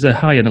 There's a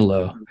high and a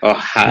low. Oh,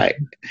 high.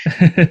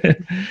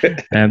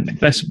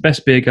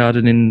 Best beer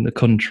garden in the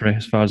country,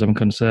 as far as I'm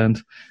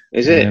concerned.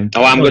 Is it?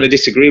 I'm going to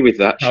disagree with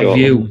that. Sure.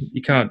 View,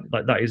 you can't,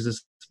 like, that is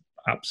just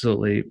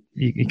absolutely,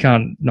 you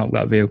can't knock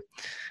that view.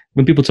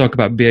 When people talk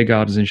about beer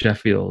gardens in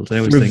Sheffield, they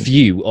always think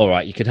view. All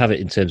right, you could have it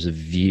in terms of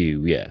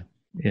view.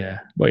 Yeah.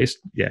 Well,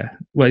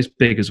 it's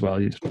big as well.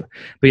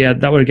 But yeah,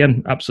 that were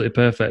again absolutely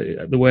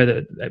perfect. The way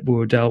that we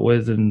were dealt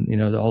with,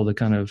 and all the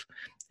kind of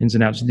ins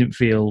and outs, it didn't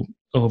feel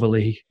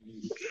overly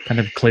kind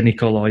of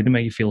clinical, or it didn't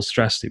make you feel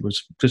stressed. It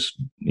was just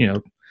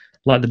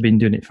like they've been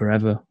doing it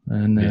forever.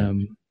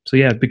 And so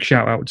yeah, big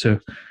shout out to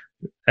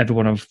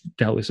everyone I've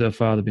dealt with so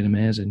far. They've been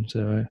amazing.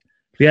 So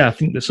yeah, I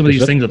think that some of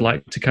these things I'd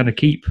like to kind of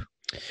keep.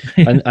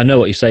 And I know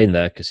what you're saying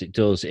there, because it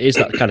is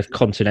that kind of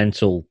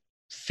continental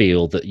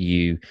feel that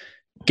you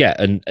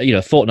get. And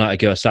a fortnight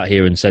ago I sat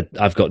here and said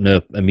I've got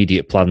no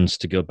immediate plans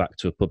to go back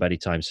to a pub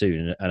anytime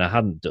soon, and I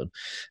hadn't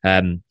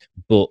done.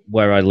 But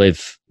where I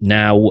live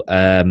now,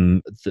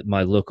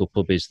 my local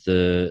pub is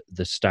the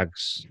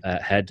Stag's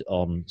Head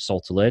on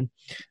Salter Lane,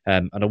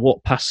 and I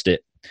walked past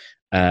it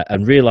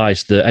and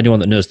realised that anyone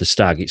that knows the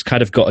Stag, it's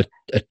kind of got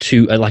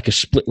like a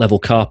split level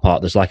car park.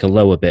 There's like a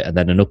lower bit and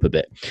then an upper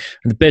bit,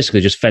 and they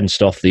basically just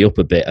fenced off the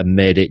upper bit and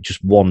made it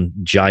just one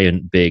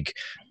giant big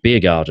beer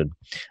garden.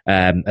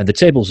 And the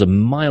tables are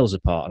miles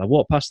apart. And I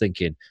walked past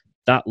thinking,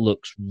 that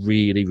looks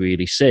really,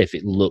 really safe.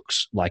 It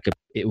looks like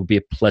it would be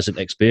a pleasant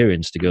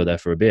experience to go there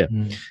for a beer.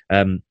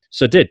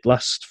 So I did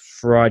last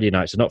Friday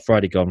night. So not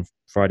Friday gone,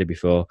 Friday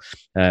before.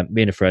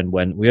 Me and a friend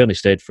went. We only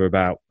stayed for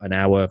about an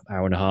hour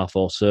and a half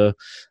or so,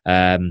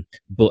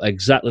 but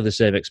exactly the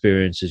same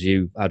experience as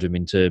you, Adam,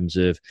 in terms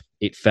of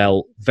it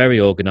felt very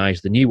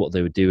organised. They knew what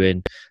they were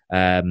doing.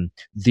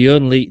 The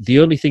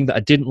only thing that I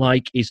didn't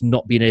like is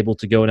not being able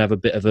to go and have a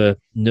bit of a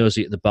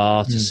nosy at the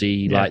bar to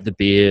see like the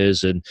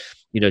beers, and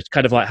it's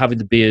kind of like having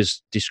the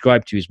beers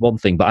described to you is one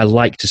thing, but I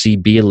like to see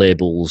beer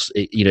labels.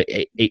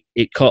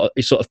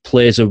 It sort of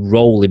plays a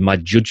role in my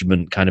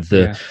judgment, kind of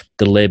the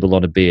label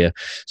on a beer.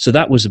 So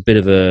that was a bit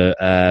of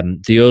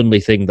the only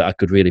thing that I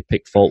could really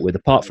pick fault with.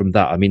 Apart from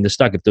that, I mean, the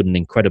Stag have done an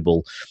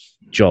incredible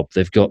job.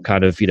 They've got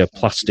kind of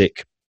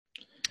plastic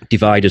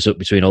dividers up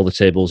between all the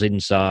tables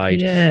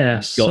inside.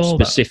 Yeah, got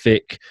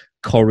specific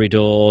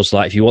corridors.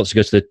 Like if you want to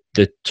go to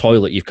the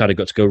toilet, you've kind of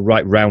got to go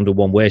right round a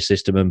one-way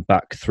system and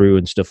back through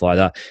and stuff like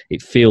that.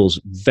 It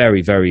feels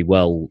very, very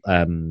well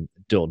done.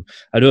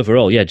 And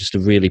overall, just a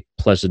really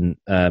pleasant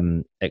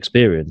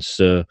experience.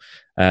 So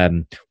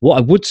what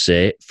I would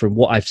say from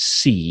what I've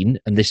seen,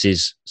 and this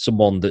is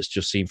someone that's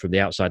just seen from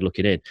the outside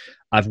looking in,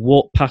 I've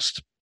walked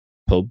past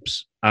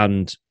pubs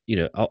and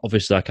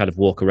obviously I kind of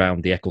walk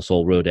around the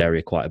Ecclesall Road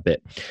area quite a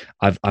bit.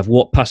 I've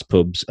walked past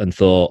pubs and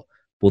thought,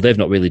 well, they've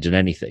not really done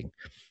anything.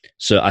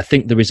 So I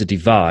think there is a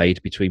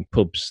divide between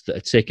pubs that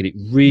are taking it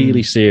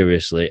really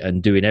seriously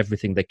and doing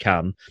everything they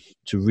can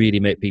to really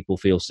make people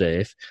feel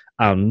safe,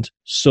 and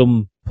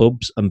some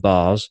pubs and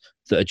bars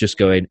that are just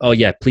going, oh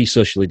yeah, please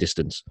socially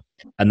distance.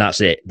 And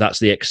that's it. That's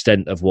the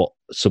extent of what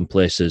some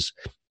places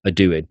are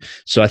doing.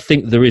 So I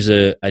think there is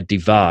a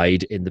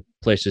divide in the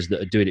places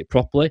that are doing it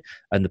properly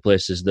and the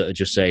places that are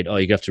just saying, oh,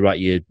 you have to write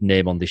your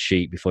name on this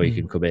sheet before you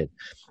can come in.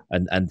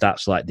 And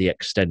that's like the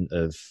extent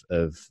of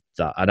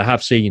that. And I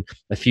have seen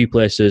a few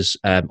places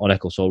on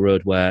Ecclesall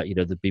Road where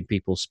there've been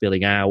people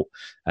spilling out,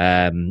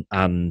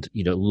 and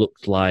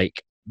looked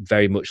like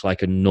very much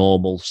like a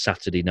normal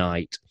Saturday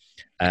night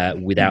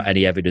without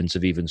any evidence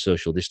of even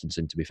social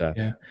distancing. To be fair,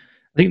 I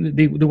think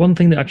the one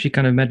thing that actually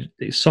kind of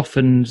it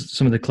softened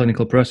some of the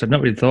clinical process. I've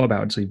not really thought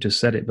about it until you've just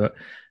said it, but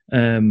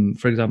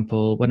for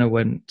example, when I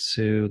went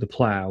to the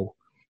Plough,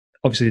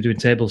 obviously they're doing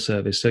table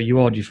service, so you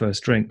order your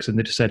first drinks, and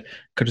they just said,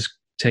 "Could just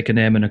take a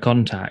name and a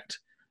contact,"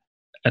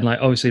 and like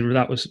obviously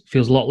that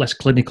feels a lot less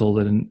clinical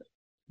than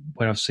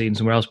when I've seen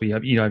somewhere else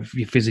where you're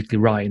physically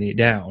writing it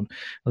down.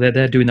 Well,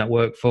 they're doing that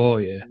work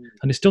for you,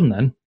 and it's done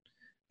then.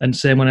 And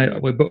same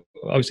when we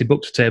obviously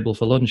booked a table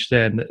for lunch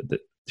there, and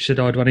she said,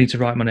 "Oh, do I need to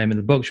write my name in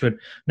the book?" She went,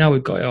 "No,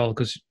 we've got it all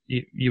because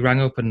you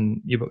rang up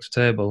and you booked a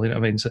table." You know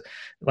what I mean? So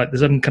like there's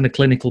some kind of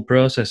clinical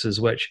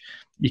processes which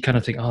you kind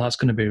of think, oh, that's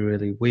going to be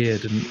really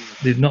weird, and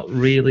they've not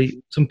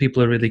really. Some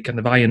people are really kind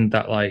of ironed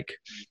that like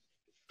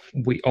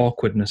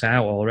awkwardness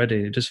out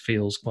already. It just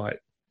feels quite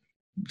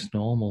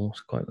normal.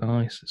 It's quite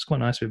nice. It's quite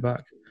nice to be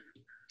back.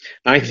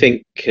 I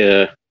think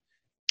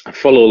I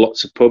follow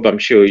lots of pub. I'm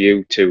sure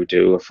you two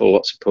do. I follow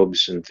lots of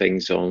pubs and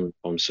things on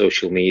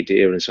social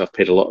media, and so I've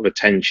paid a lot of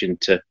attention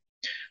to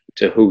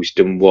who's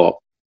done what.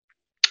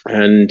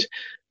 And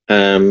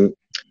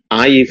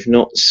I've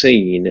not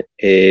seen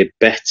a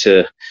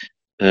better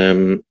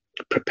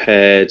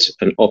prepared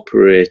and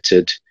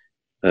operated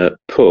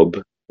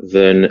pub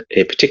than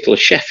a particular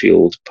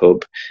Sheffield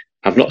pub.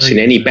 I've not seen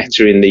any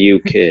better in the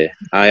UK.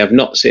 I have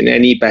not seen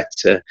any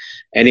better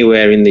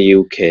anywhere in the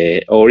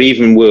UK or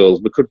even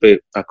world.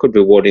 I could be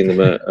awarding them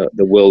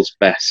the world's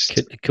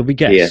best. Could we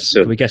guess? Yeah, so,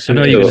 could we guess? I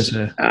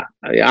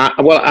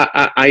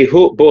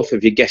hope both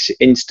of you guess it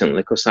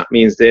instantly, because that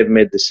means they've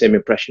made the same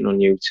impression on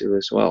you two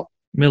as well.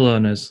 Mill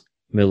owners.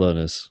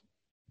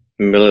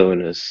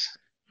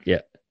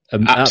 Yeah.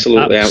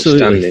 Absolutely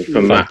outstanding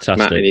from Matt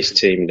and his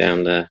team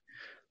down there.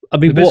 I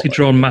mean, basically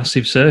drawn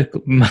massive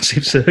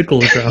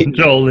circles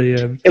around all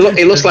the.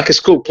 It looks like a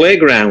school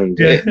playground.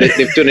 Yeah.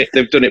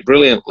 They've done it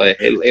brilliantly.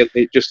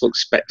 It just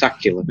looks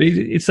spectacular.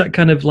 It's that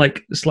kind of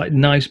like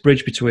nice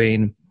bridge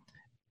between,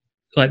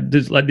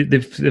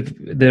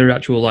 their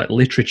actual like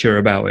literature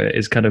about it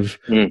is kind of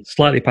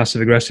slightly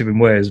passive aggressive in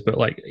ways, but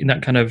like in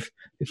that kind of,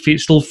 it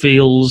still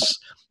feels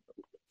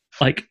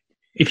like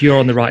if you're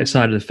on the right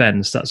side of the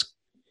fence, that's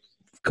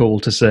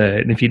cool to say,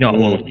 and if you're not,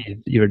 well,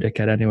 you're a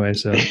dickhead anyway.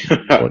 So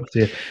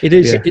it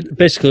is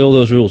basically all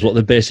those rules. What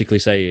they basically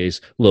say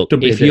is, look,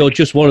 if you're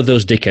just one of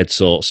those dickhead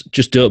sorts,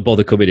 just don't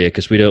bother coming here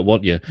because we don't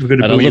want you. We're going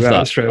to boo you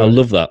out. I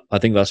love that. I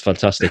think that's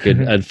fantastic,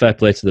 and fair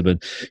play to them.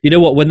 And you know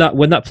what? When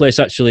that place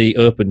actually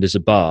opened as a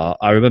bar,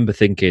 I remember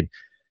thinking,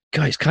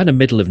 God, it's kind of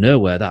middle of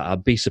nowhere. That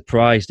I'd be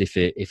surprised if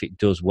it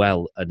does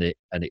well and it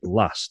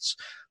lasts.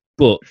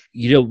 But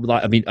they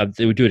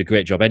were doing a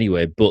great job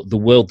anyway. But the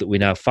world that we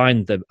now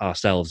find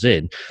ourselves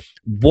in,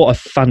 what a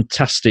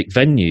fantastic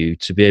venue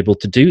to be able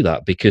to do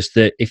that. Because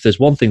if there's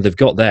one thing they've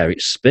got there,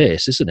 it's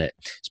space, isn't it?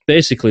 It's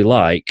basically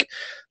like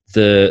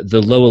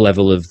the lower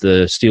level of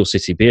the Steel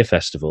City Beer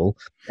Festival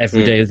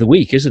every day of the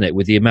week, isn't it?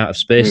 With the amount of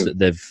space that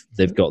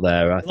they've got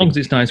there, as long as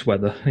it's nice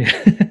weather.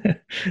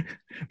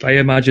 But I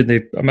imagine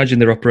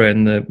they're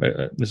operating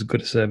there's a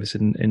good service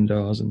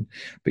indoors,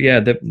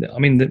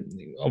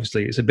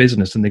 obviously it's a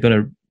business and they're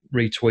going to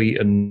retweet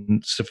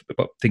and stuff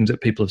about things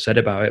that people have said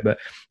about it, but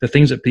the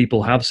things that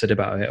people have said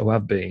about it who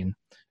have been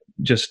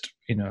just,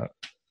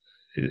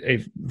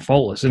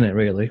 faultless, isn't it?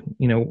 Really,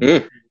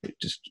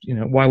 just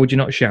why would you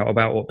not shout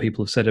about what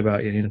people have said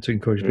about you? To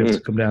encourage people to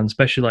come down,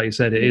 especially like you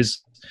said, it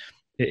is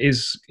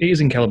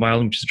in Kelham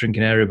Island, which is a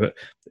drinking area, but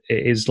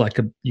it is like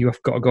you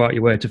have got to go out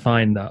your way to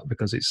find that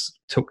because it's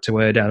tucked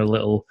away down a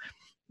little.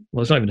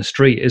 Well, it's not even a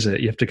street, is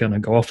it? You have to kind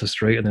of go off the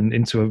street and then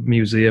into a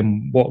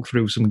museum, walk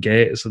through some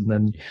gates, and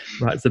then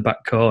right to the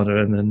back corner.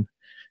 And then,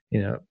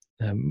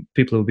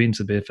 people who've been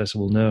to the beer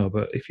festival know,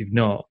 but if you've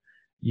not,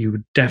 you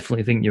would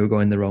definitely think you were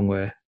going the wrong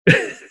way.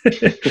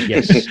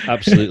 Yes,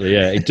 absolutely.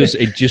 Yeah, it does.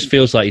 It just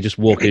feels like you're just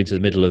walking into the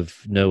middle of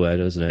nowhere,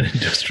 doesn't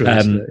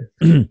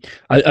it?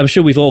 I'm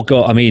sure we've all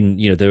got. I mean,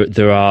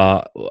 there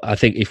are. I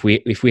think if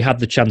we had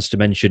the chance to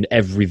mention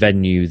every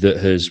venue that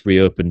has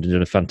reopened and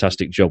done a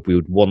fantastic job, we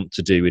would want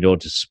to do in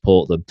order to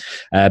support them.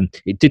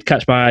 It did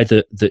catch my eye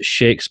that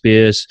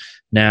Shakespeare's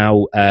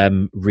now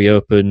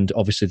reopened.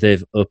 Obviously,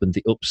 they've opened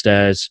the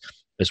upstairs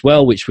as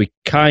well, which we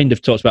kind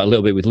of talked about a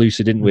little bit with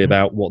Lucy, didn't we,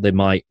 about what they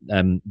might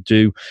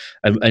do.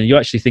 And you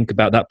actually think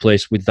about that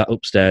place with that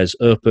upstairs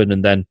open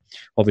and then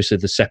obviously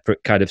the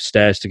separate kind of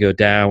stairs to go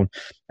down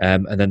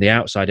and then the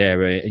outside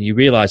area. And you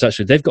realise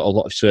actually they've got a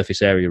lot of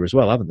surface area as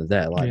well, haven't they,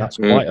 there? Like that's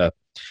quite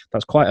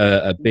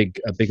a big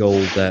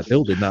old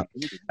building that.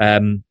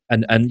 And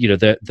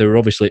there are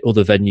obviously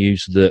other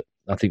venues that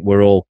I think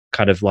we're all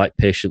kind of like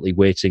patiently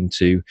waiting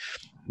to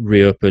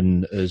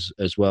reopen as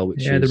well,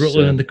 which the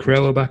Rutland and the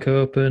Crow are back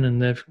open,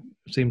 and they've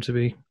seemed to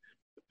be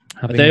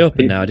having... Are they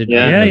open now? I didn't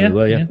know.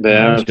 Yeah. They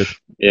are.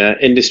 Yeah,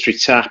 Industry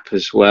Tap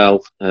as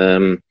well,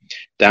 down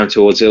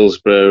towards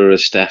Hillsborough,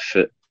 Steph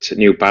at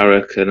New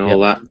Barrack and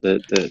all that.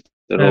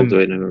 They're all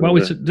doing a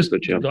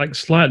good job. Like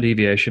slight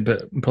deviation,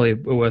 but probably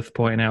worth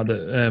pointing out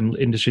that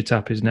Industry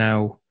Tap is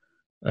now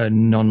a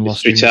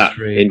non-lost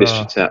industry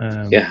Tap.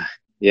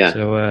 Yeah.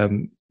 So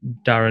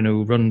Darren,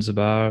 who runs the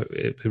bar,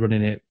 is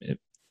running it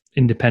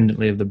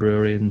independently of the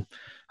brewery, and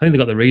I think they've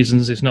got the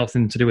reasons. It's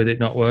nothing to do with it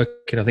not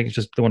working. I think it's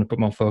just they want to put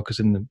more focus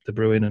in the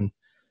brewing,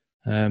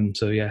 and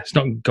so it's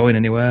not going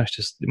anywhere. It's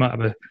just they might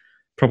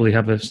probably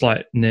have a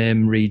slight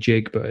name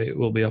rejig, but it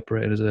will be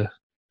operated as a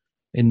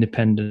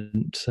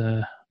independent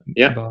bar.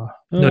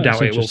 No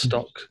doubt it will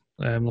stock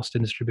Lost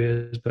Industry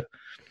beers, but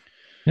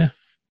bit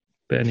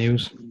of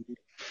news.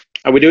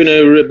 Are we doing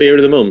a beer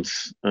of the month?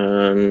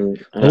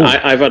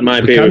 I've had my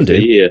beer of the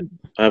year.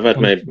 I've had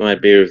my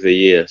beer of the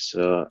year.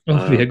 So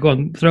go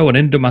on, throw one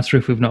in. Don't matter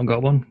if we've not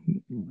got one.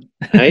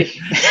 Hey,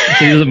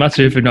 it doesn't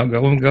matter if we've not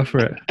got one. Go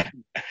for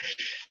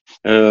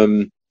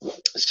it.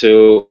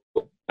 So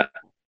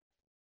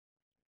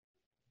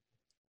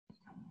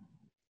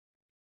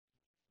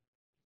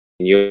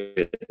you're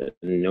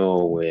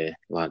Norway,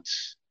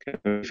 lads.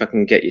 If I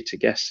can get you to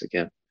guess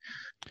again,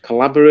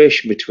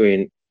 collaboration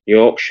between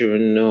Yorkshire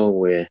and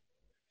Norway,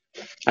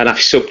 and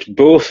I've sucked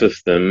both of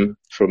them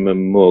from a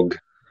mug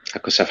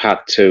because I've had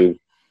to.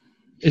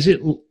 Is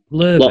it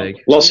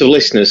Lervig? Lots of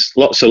listeners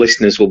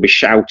will be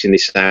shouting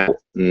this out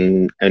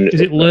and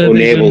is it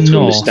unable to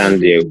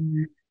understand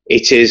you.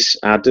 It is,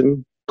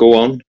 Adam. Go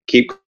on,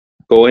 keep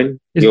going.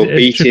 You're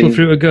beating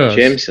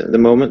James at the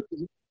moment.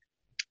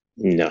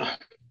 No,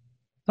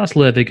 that's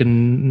Lervig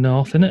and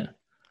North, isn't it?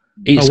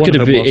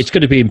 It's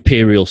going to be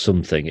Imperial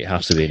something. It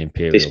has to be an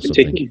Imperial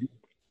something.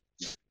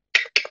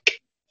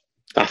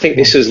 I think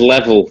this is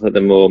level at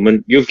the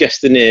moment. You've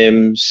guessed the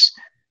names.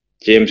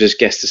 James has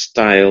guessed the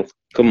style.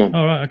 Come on.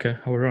 All right. Okay.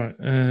 All right.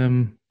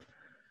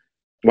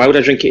 Why would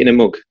I drink it in a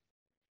mug?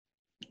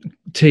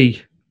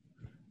 Tea.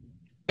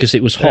 Because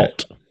it was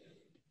hot.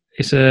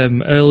 It's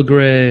Earl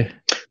Grey.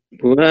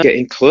 Well,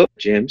 getting close,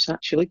 James.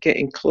 Actually,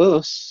 getting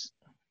close.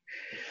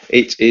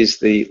 It is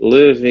the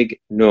Lervig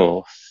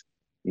North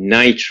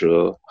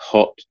Nitro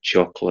Hot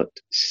Chocolate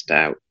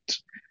Stout,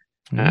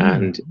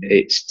 and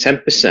it's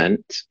 10%.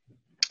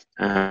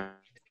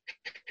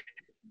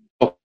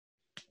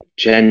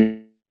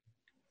 Gentlest,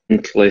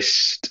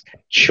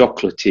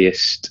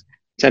 chocolatiest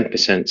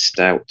 10%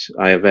 stout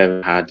I have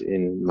ever had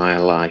in my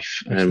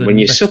life. And when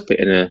you sup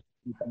it in a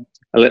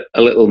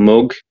little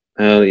mug,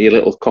 your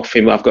little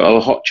coffee mug, I've got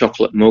a hot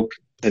chocolate mug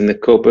in the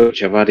cupboard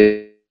which I've had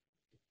it.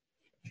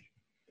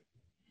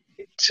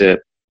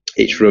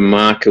 It's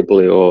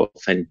remarkably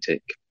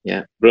authentic.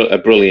 Yeah, a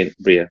brilliant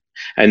beer,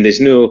 and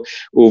there's no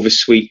over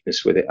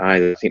sweetness with it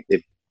either. I think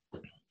they've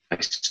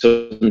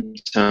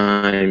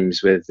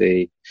sometimes with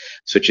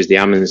such as the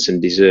Amundsen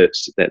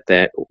desserts that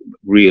they're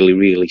really,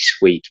 really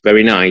sweet,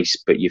 very nice,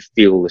 but you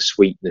feel the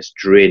sweetness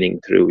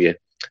draining through you.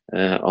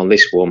 On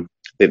this one,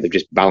 they've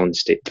just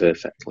balanced it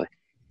perfectly.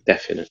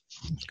 Definite.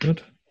 That's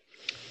good.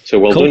 So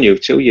well done, you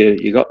two.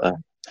 You got that.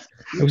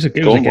 It was a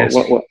good guess.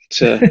 What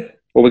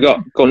we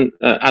got? Go on,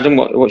 Adam.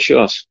 What's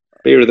yours?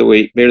 Beer of the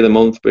week, beer of the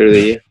month, beer of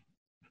the year.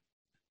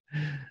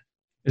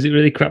 Is it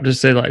really crap to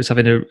say like it's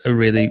having a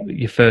really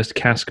your first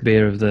cask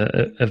beer of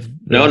the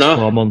last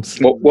 4 months?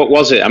 What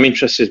was it? I'm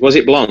interested. Was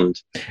it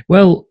blonde?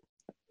 Well,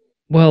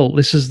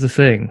 this is the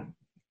thing.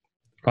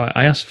 right,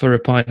 I asked for a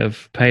pint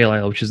of pale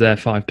ale, which is their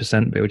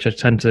 5% beer, which I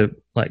tend to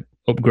like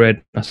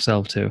upgrade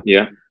myself to.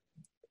 Yeah.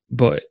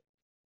 But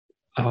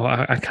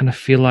I kind of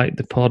feel like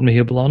they poured me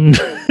a blonde.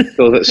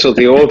 So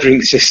the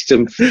ordering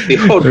system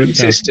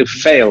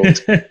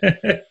failed.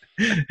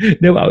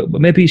 No,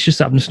 maybe it's just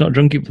that I'm just not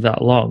drunk it for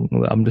that long.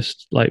 I'm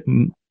just like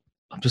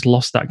I've just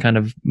lost that kind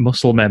of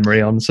muscle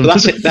memory on something.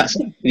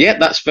 Well,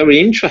 that's very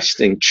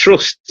interesting.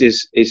 Trust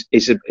is a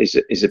big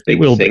thing. It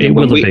will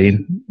have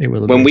been.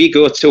 When we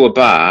go to a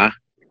bar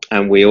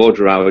and we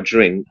order our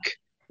drink,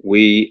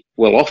 we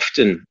will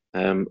often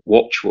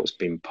watch what's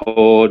been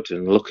poured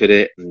and look at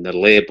it and the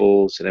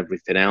labels and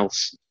everything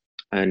else.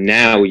 And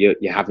now you're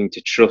having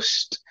to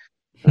trust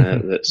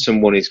that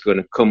someone is going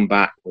to come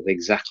back with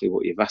exactly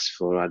what you've asked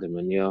for, Adam.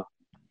 And you're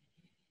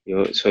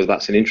so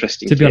that's an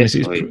interesting. To be honest,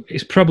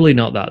 it's probably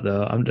not that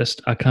though.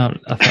 I can't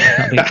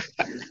be.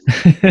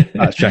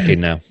 That's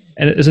checking now.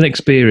 And as an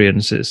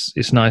experience,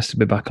 it's nice to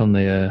be back on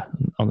the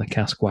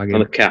cask wagon.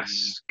 On the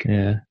cask,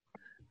 yeah.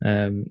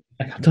 I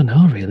don't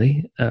know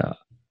really.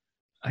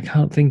 I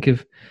can't think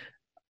of.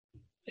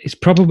 It's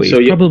probably of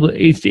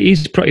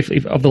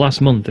the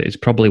last month. It's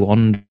probably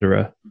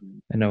Wanderer.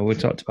 I know we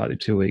talked about it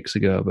 2 weeks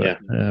ago, but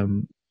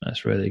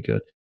that's really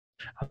good.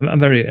 I'm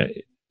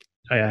very.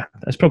 Yeah,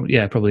 that's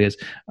probably is.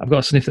 I've got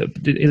a sniff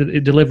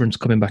that Deliverance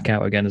coming back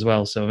out again as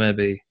well, so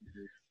maybe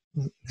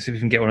see if we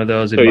can get one of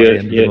those. So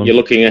you're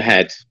looking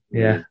ahead.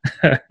 Yeah,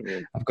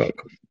 I've got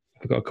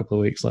a couple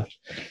of weeks left.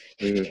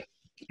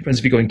 Depends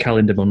if you go in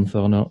calendar month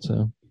or not.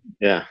 So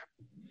yeah,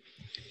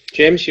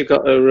 James, you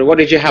got what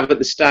did you have at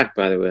the Stag,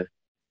 by the way?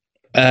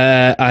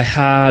 I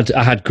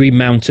had Green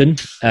Mountain,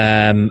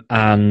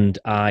 and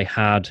I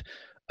had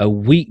a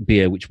wheat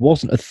beer, which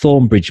wasn't a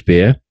Thornbridge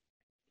beer,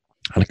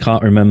 and I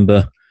can't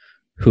remember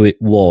who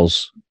it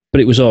was, but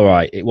it was all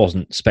right. It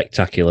wasn't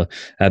spectacular.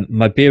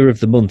 My beer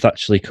of the month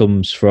actually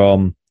comes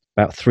from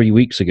about 3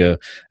 weeks ago,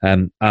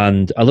 and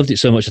I loved it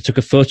so much I took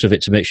a photo of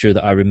it to make sure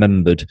that I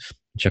remembered,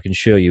 which I can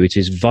show you. It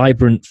is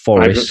Vibrant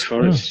Forest,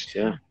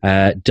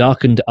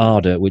 Darkened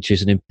Ardour, which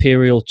is an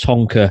Imperial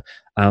Tonka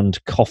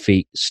and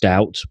coffee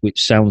stout,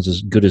 which sounds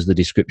as good as the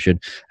description,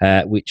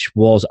 which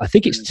was, I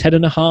think it's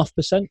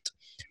 10.5%.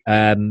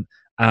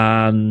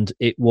 And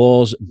it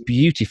was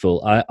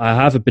beautiful. I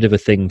have a bit of a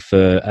thing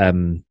for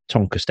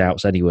Tonka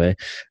stouts anyway,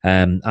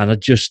 and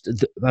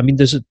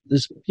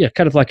there's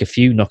kind of like a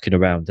few knocking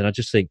around, and I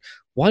just think,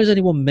 why does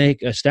anyone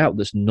make a stout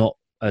that's not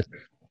a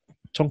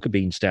Tonka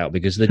bean stout?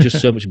 Because they're just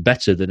so much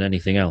better than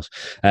anything else.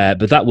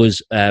 But that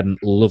was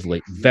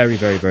lovely, very,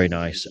 very, very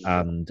nice,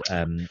 and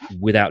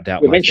without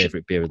doubt my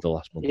favourite beer of the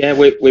last month. Yeah,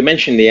 we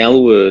mentioned the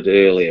L word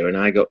earlier, and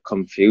I got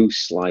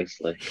confused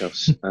slightly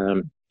because.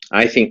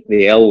 I think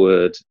the L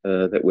word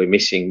that we're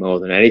missing more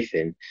than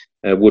anything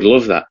would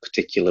love that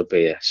particular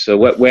beer. So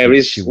where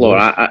is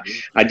Laura?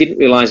 I didn't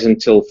realise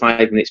until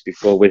 5 minutes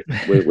before we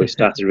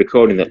started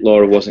recording that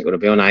Laura wasn't going to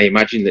be on. I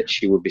imagined that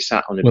she would be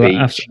sat on a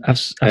beach I've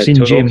seen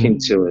talking Jim,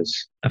 to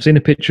us. I've seen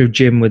a picture of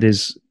Jim with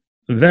his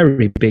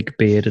very big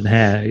beard and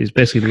hair. He's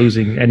basically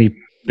losing any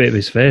bit of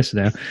his face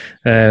now.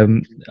 At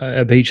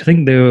a beach. I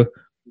think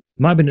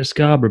might have been at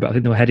Scarborough, but I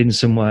think they were heading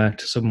somewhere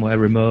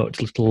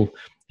remote, little...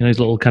 his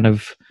little kind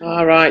of...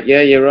 Oh, right.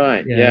 Yeah, you're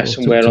right. Yeah,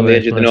 somewhere on the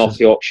edge of the North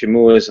Yorkshire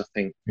Moors, I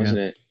think, wasn't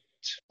it?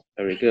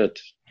 Very good.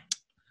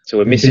 So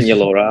we're missing you,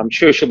 Laura. I'm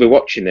sure she'll be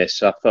watching this,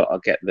 so I thought I'll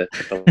get the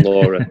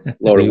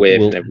Laura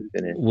wave and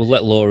everything in. We'll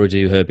let Laura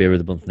do her beer of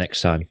the month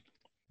next time.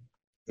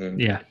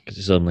 Yeah, because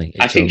it's only.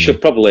 I think she'll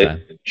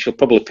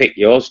probably pick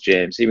yours,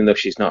 James, even though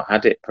she's not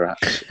had it.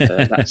 Perhaps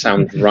that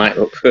sounds right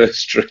up her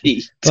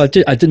street. Well,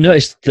 I did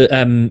notice that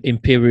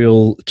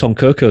Imperial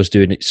Tonkoko's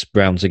doing its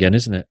rounds again,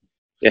 isn't it?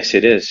 Yes,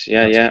 it is.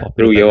 Yeah.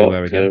 Brew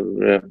York,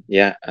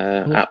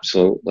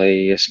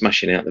 absolutely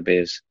smashing out the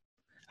beers.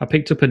 I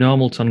picked up a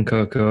normal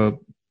Tonkoku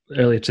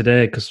earlier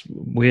today because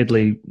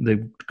weirdly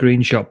the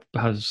Green Shop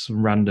has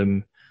some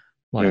random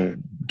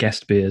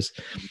guest beers,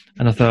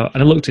 and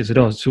I looked at it.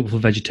 Oh, it's for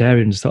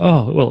vegetarians. I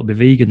thought, oh, well, it'll be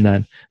vegan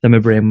then. Then my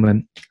brain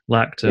went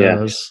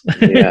lactose.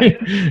 Yeah.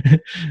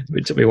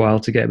 It took me a while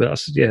to get, but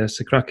it's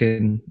a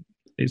cracking.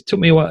 It took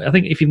me a while. I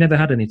think if you've never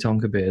had any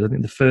Tonka beers, I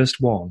think the first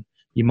one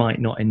you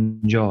might not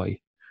enjoy.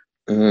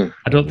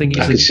 I don't think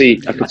it's.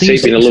 I could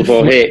see being a love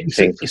or hate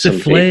thing. It's a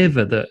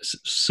flavour that's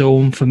so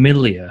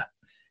unfamiliar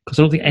because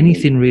I don't think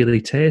anything really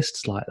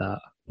tastes like that.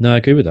 No, I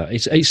agree with that.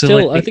 It's so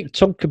still. I think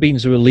Tonka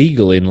beans are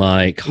illegal in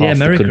like half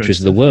the countries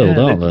of the world,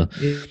 aren't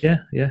they?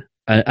 Yeah.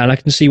 And I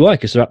can see why,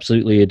 because they're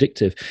absolutely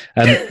addictive.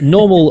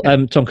 Normal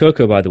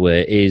Tonkoko, by the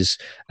way, is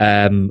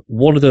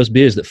one of those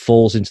beers that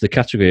falls into the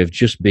category of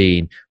just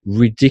being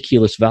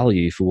ridiculous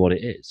value for what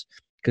it is.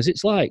 Because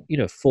it's like,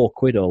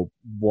 £4 or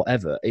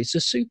whatever. It's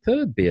a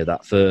superb beer,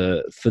 that,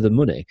 for the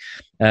money.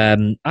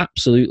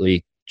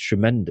 Absolutely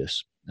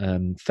tremendous.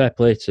 Fair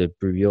play to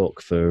Brew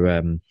York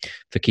for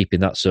keeping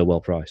that so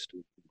well priced.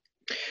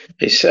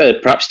 It's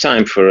perhaps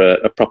time for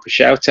a proper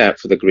shout out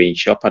for the Green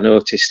Shop. I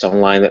noticed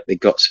online that they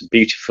got some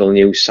beautiful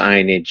new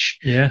signage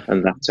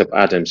and that up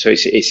Adam. So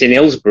it's in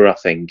Hillsborough, I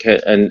think,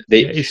 and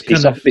they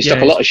stock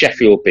a lot of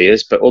Sheffield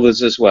beers, but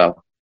others as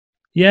well.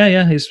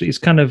 Yeah. It's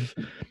kind of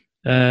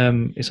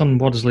it's on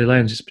Waddesley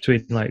Lanes. It's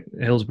between like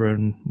Hillsborough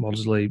and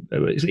Waddesley.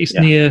 It's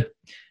near.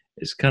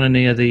 It's kind of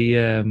near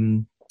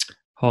the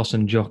Horse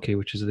and Jockey,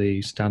 which is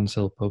the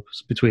standstill pub.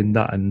 It's between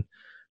that and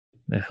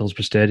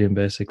Hillsborough Stadium,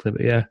 basically.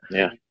 But Yeah.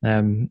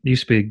 it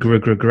used to be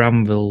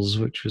Granville's,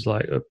 which was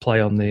like a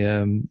play on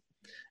the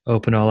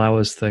open all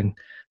hours thing.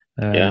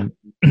 You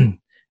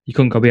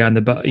couldn't go behind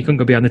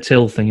the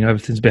till thing. You know,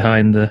 everything's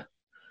behind the.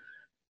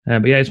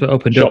 But yeah, it's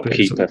opened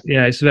Shopkeeper. up.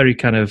 It's very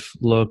kind of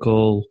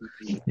local,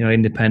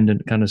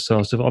 independent kind of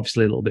source of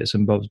obviously a little bits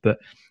and bobs. But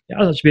yeah,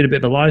 it's actually been a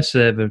bit of a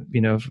lifesaver,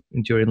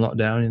 during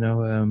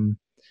lockdown.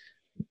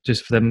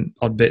 Just for them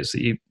odd bits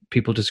that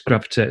people just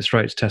gravitate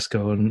straight to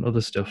Tesco and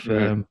other stuff.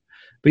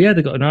 But yeah,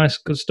 they've got a nice,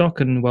 good stock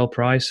and well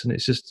priced, and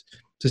it's just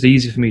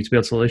easy for me to be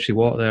able to literally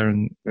walk there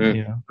and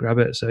grab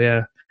it. So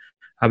yeah,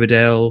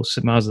 Abbeydale,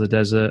 St Mars of the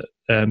Desert,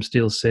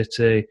 Steel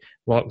City,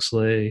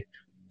 Loxley,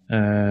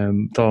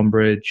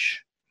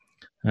 Thornbridge.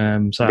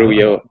 Brew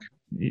York.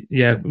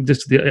 Yeah,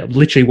 just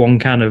literally one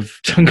can of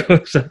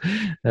Tango. So,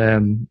 I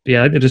think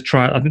they're just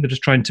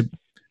trying to.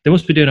 They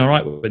must be doing all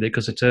right with it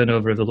because the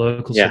turnover of the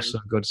local stuff's so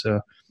good.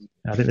 So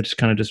I think they're just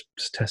kind of just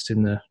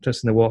testing the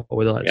water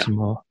with some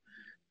more.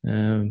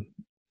 My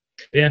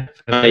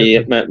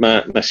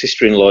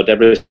sister-in-law,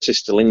 Deborah's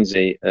sister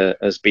Lindsay,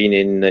 has been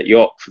in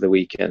York for the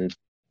weekend,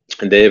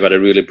 and they've had a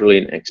really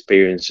brilliant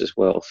experience as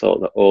well. Thought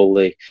that all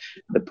the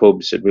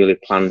pubs had really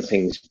planned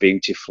things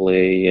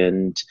beautifully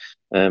and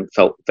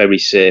felt very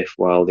safe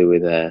while they were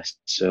there.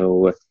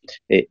 So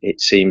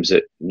it seems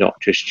that not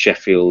just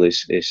Sheffield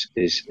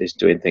is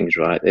doing things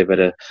right. They've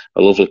had a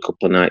lovely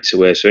couple of nights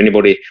away. So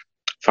anybody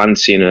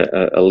fancying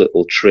a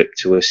little trip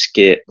to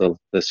escape the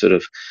sort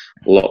of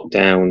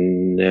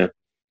lockdown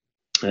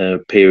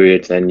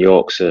period, then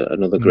York's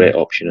another great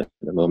option at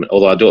the moment.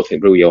 Although I don't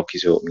think Brew York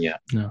is open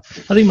yet. No,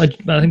 I think my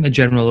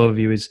general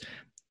overview is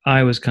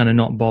I was kind of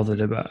not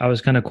bothered about. I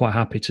was kind of quite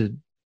happy to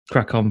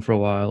crack on for a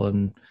while,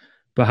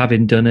 but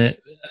having done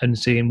it and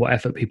seeing what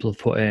effort people have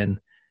put in,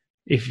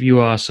 if you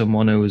are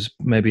someone who's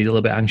maybe a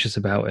little bit anxious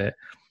about it,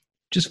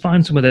 just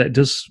find somewhere that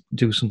does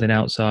do something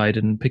outside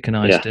and pick a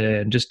nice day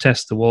and just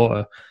test the water,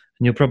 and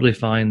you'll probably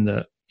find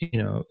that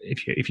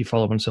if you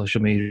follow on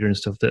social media and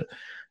stuff that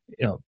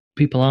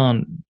people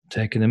aren't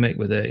taking the mick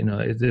with it.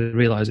 They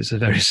realise it's a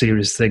very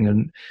serious thing,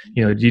 and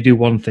you do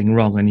one thing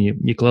wrong and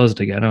you close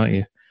it again, aren't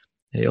you?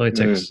 It only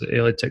takes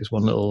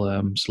one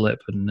little slip,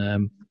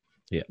 and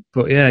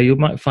But yeah, you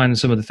might find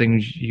some of the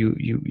things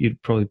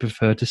you'd probably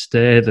prefer to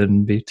stay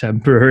than be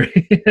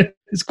temporary.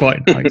 It's quite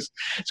nice.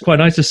 It's quite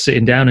nice just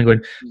sitting down and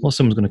going, well,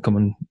 someone's going to come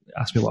and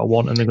ask me what I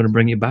want, and they're going to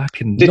bring you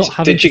back, and not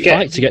having to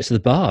fight to get to the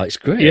bar. It's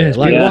great. Yeah,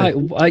 why?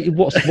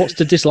 What's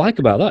to dislike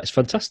about that? It's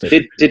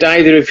fantastic. Did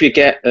either of you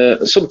get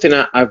something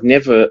I've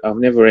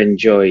never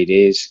enjoyed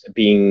is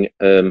being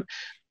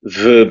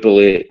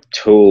verbally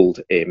told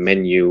a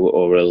menu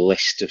or a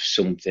list of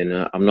something?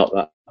 I'm not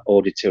that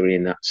auditory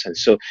in that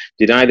sense. So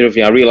did either of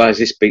you, I realise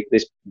this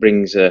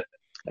brings a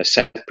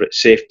separate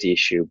safety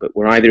issue, but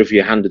were either of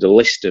you handed a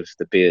list of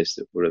the beers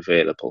that were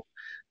available?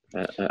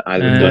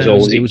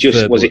 Was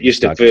it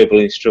just a verbal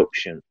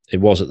instruction?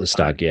 It was at the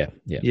Stag, I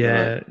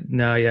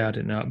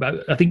didn't know.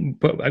 But I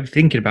think, I'm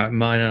thinking about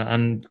mine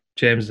and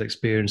James's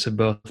experience of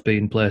both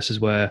being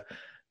places where,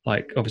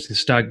 like, obviously the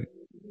Stag,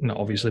 not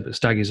obviously, but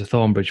Stag is a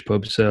Thornbridge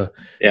pub, so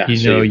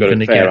you're going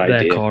to get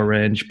their core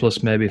range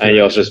plus maybe. And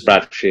yours is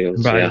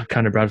Bradfield's,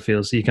 kind of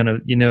Bradfield's. So you kind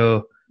of,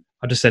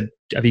 I just said,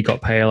 "Have you got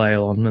pale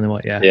ale on?" And they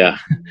went, "Yeah." Yeah.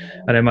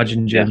 And I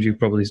imagine James, you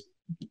probably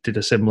did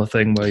a similar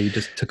thing where you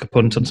just took a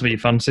punt on something you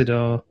fancied,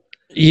 or.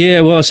 Yeah,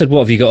 well, I said,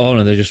 "What have you got on?"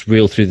 And they just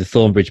reeled through the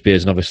Thornbridge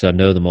beers, and obviously I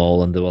know them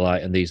all, and they were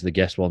like, "And these are the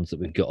guest ones that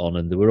we've got on,"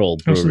 and they were all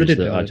breweries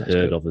that I'd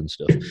heard of and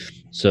stuff.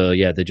 So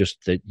yeah, they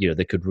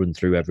could run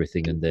through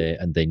everything, and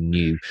they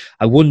knew.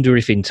 I wonder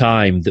if in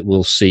time that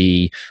we'll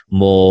see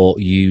more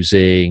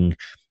using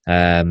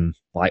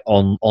like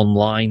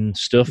online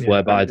stuff,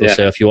 whereby they'll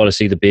say, if you want to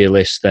see the beer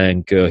list,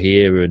 then go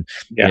here, and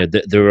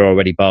there are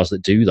already bars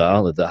that do that,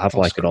 aren't there, that have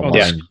like an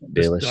online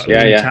beer list.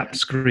 Tapped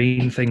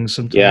screen things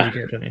sometimes.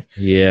 You get, don't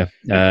you?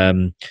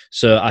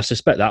 So I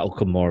suspect that will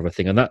come more of a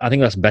thing, and I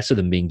think that's better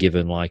than being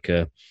given like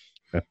a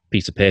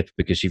piece of paper,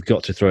 because you've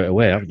got to throw it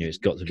away, haven't you? It's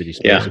got to be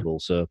disposable.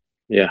 So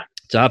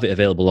to have it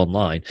available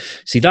online,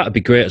 see, that would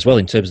be great as well,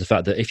 in terms of the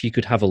fact that if you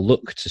could have a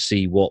look to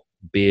see what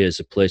beers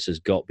a place has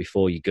got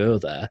before you go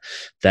there,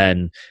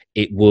 then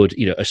it would,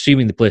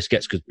 assuming the place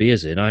gets good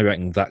beers in, I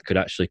reckon that could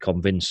actually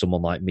convince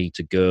someone like me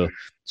to go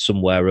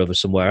somewhere over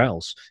somewhere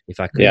else. If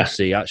I could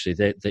see,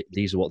 actually,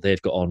 these are what they've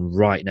got on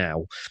right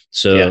now.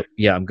 So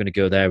I'm going to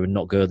go there and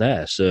not go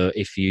there. So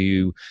if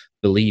you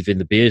believe in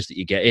the beers that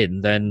you get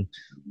in, then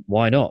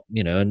why not?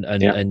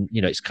 And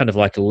it's kind of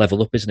like a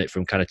level up, isn't it,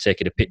 from kind of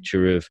taking a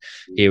picture of,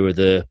 here are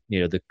the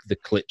the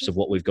clips of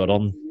what we've got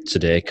on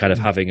today, kind of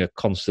having a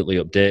constantly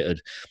updated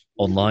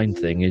online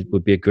thing. It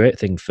would be a great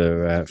thing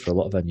for a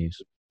lot of venues.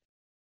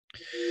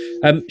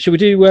 Shall we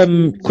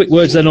do quick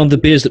words then on the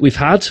beers that we've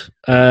had?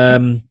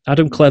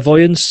 Adam,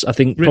 Clairvoyance, I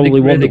think probably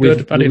one that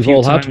we've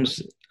all had.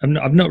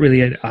 I've not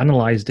really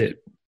analysed it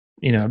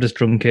I've just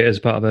drunk it as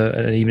part of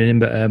an evening.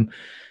 But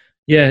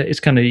yeah, it's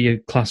kind of your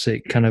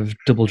classic kind of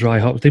double dry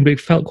hop thing. But it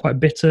felt quite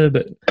bitter,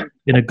 but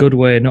in a good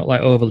way, not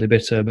like overly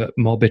bitter, but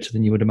more bitter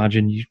than you would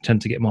imagine. You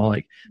tend to get more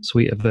like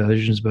sweeter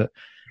versions. But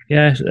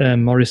yeah,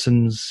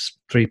 Morrison's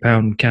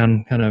 £3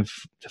 can, kind of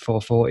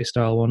 440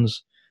 style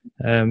ones.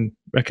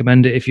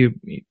 Recommend it if you're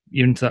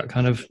into that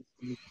kind of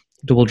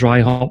double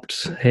dry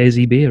hopped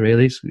hazy beer.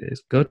 Really,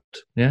 it's good.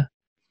 Yeah.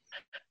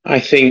 I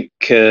think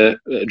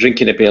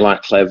drinking a beer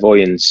like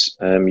Clairvoyance,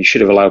 you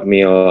should have allowed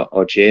me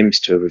or James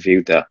to have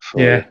reviewed that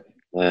for you.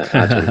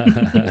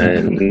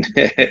 Adam.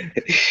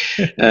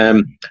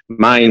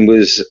 Mine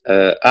was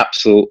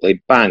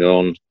absolutely bang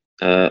on.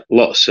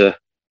 Lots of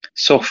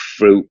soft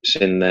fruits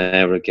in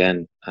there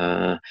again.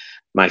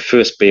 My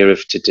first beer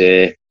of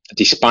today,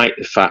 despite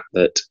the fact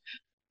that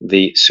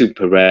the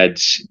Super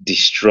Reds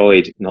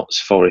destroyed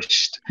Notts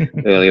Forest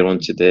earlier on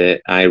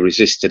today, I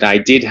resisted. I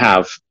did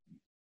have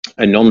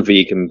a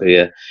non-vegan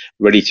beer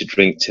ready to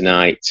drink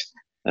tonight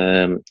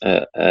as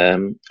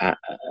an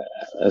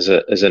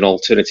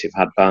alternative.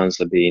 Had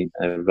Barnsley been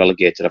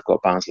relegated, I've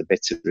got Barnsley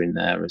Bitter in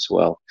there as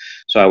well.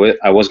 So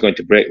I was going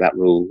to break that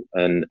rule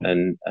and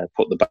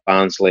put the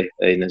Barnsley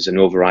in as an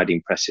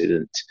overriding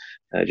precedent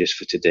just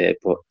for today,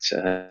 but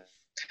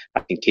I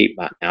can keep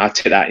that now. I'll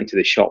take that into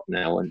the shop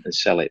now and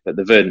sell it. But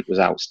the Verdant was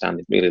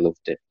outstanding. Really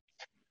loved it.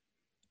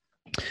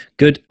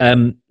 Good.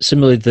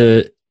 Similarly,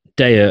 the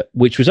Deya,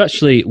 which was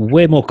actually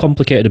way more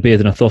complicated a beer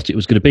than I thought it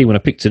was going to be when I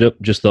picked it up.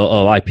 Just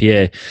thought,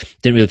 IPA.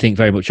 Didn't really think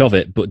very much of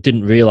it, but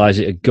didn't realise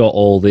it had got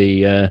all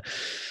the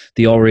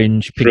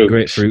orange, pink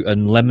grapefruit,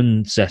 and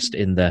lemon zest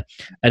in there.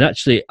 And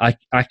actually, I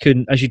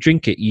can, as you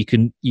drink it, you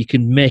can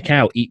make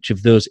out each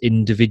of those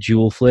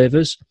individual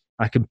flavours.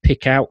 I can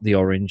pick out the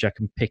orange, I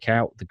can pick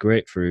out the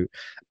grapefruit,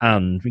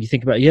 and when you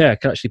think about it, I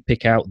can actually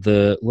pick out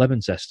the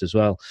lemon zest as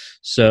well.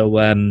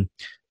 So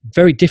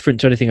very different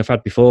to anything I've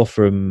had before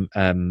from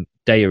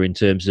Deya in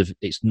terms of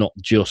it's not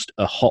just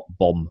a hot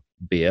bomb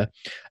beer,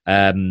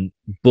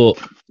 but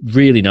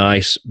really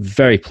nice,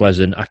 very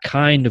pleasant. I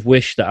kind of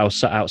wish that I was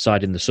sat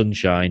outside in the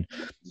sunshine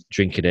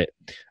drinking it,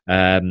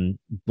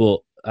 but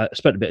I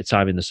spent a bit of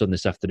time in the sun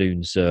this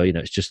afternoon, so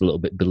it's just a little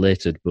bit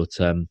belated, but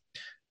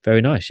very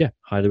nice. Yeah,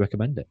 highly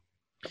recommend it.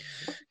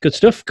 Good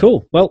stuff.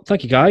 Cool. Well,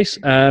 thank you, guys.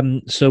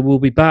 So we'll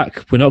be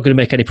back. We're not going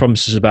to make any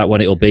promises about when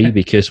it'll be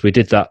because we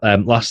did that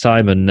last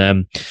time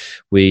and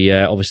we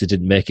obviously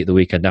didn't make it the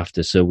weekend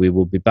after. So we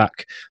will be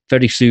back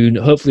very soon,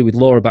 hopefully with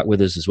Laura back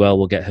with us as well.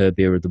 We'll get her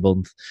beer of the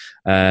month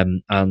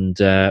and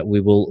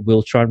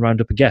we'll try and round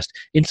up a guest.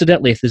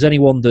 Incidentally, if there's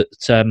anyone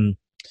that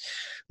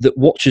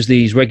watches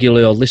these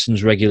regularly or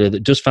listens regularly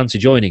that does fancy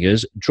joining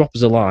us, drop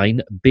us a line,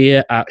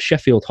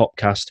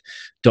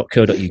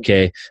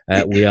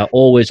 beer@sheffieldhopcast.co.uk. We are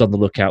always on the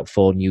lookout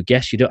for new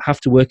guests. You don't have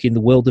to work in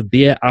the world of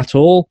beer at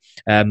all.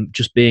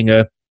 Just being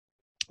a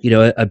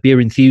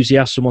beer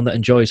enthusiast, someone that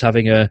enjoys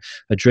having a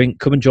drink,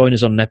 come and join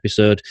us on an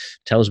episode.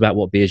 Tell us about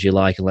what beers you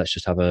like, and let's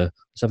have a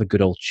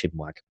good old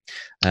chinwag.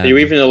 Are you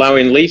even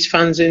allowing Leeds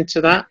fans into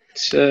that,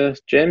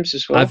 James,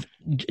 as well?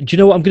 Do you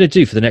know what I'm going to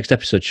do for the next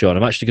episode, Sean?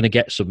 I'm actually going to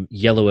get some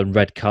yellow and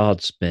red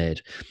cards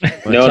made.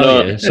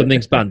 No.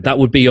 Something's banned. That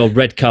would be your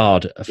red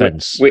card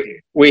offence.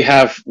 We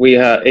have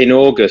in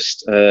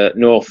August,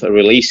 North are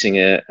releasing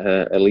a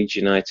Leeds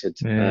United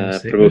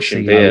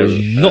promotion beer. I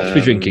will not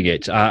be drinking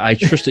it. I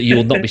trust that you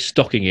will not be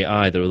stocking it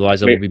either,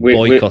 otherwise I will be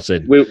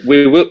boycotting.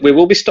 We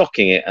will be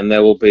stocking it, and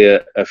there will be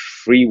a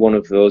free one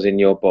of those in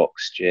your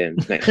box,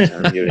 James, next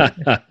time you're in.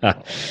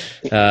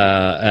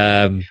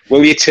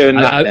 Will you turn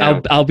that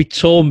down? I'll be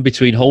torn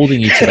between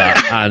holding you to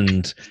that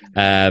and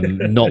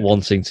not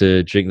wanting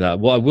to drink that.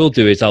 What I will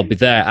do is I'll be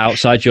there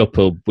outside your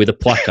pub with a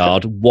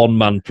placard,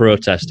 one-man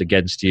protest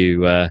against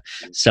you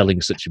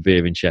selling such a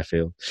beer in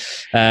Sheffield.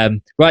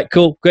 Right,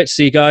 cool. Great to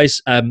see you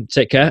guys.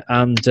 Take care,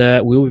 and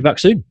we'll be back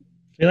soon.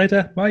 See you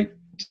later. Bye.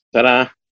 Ta-da.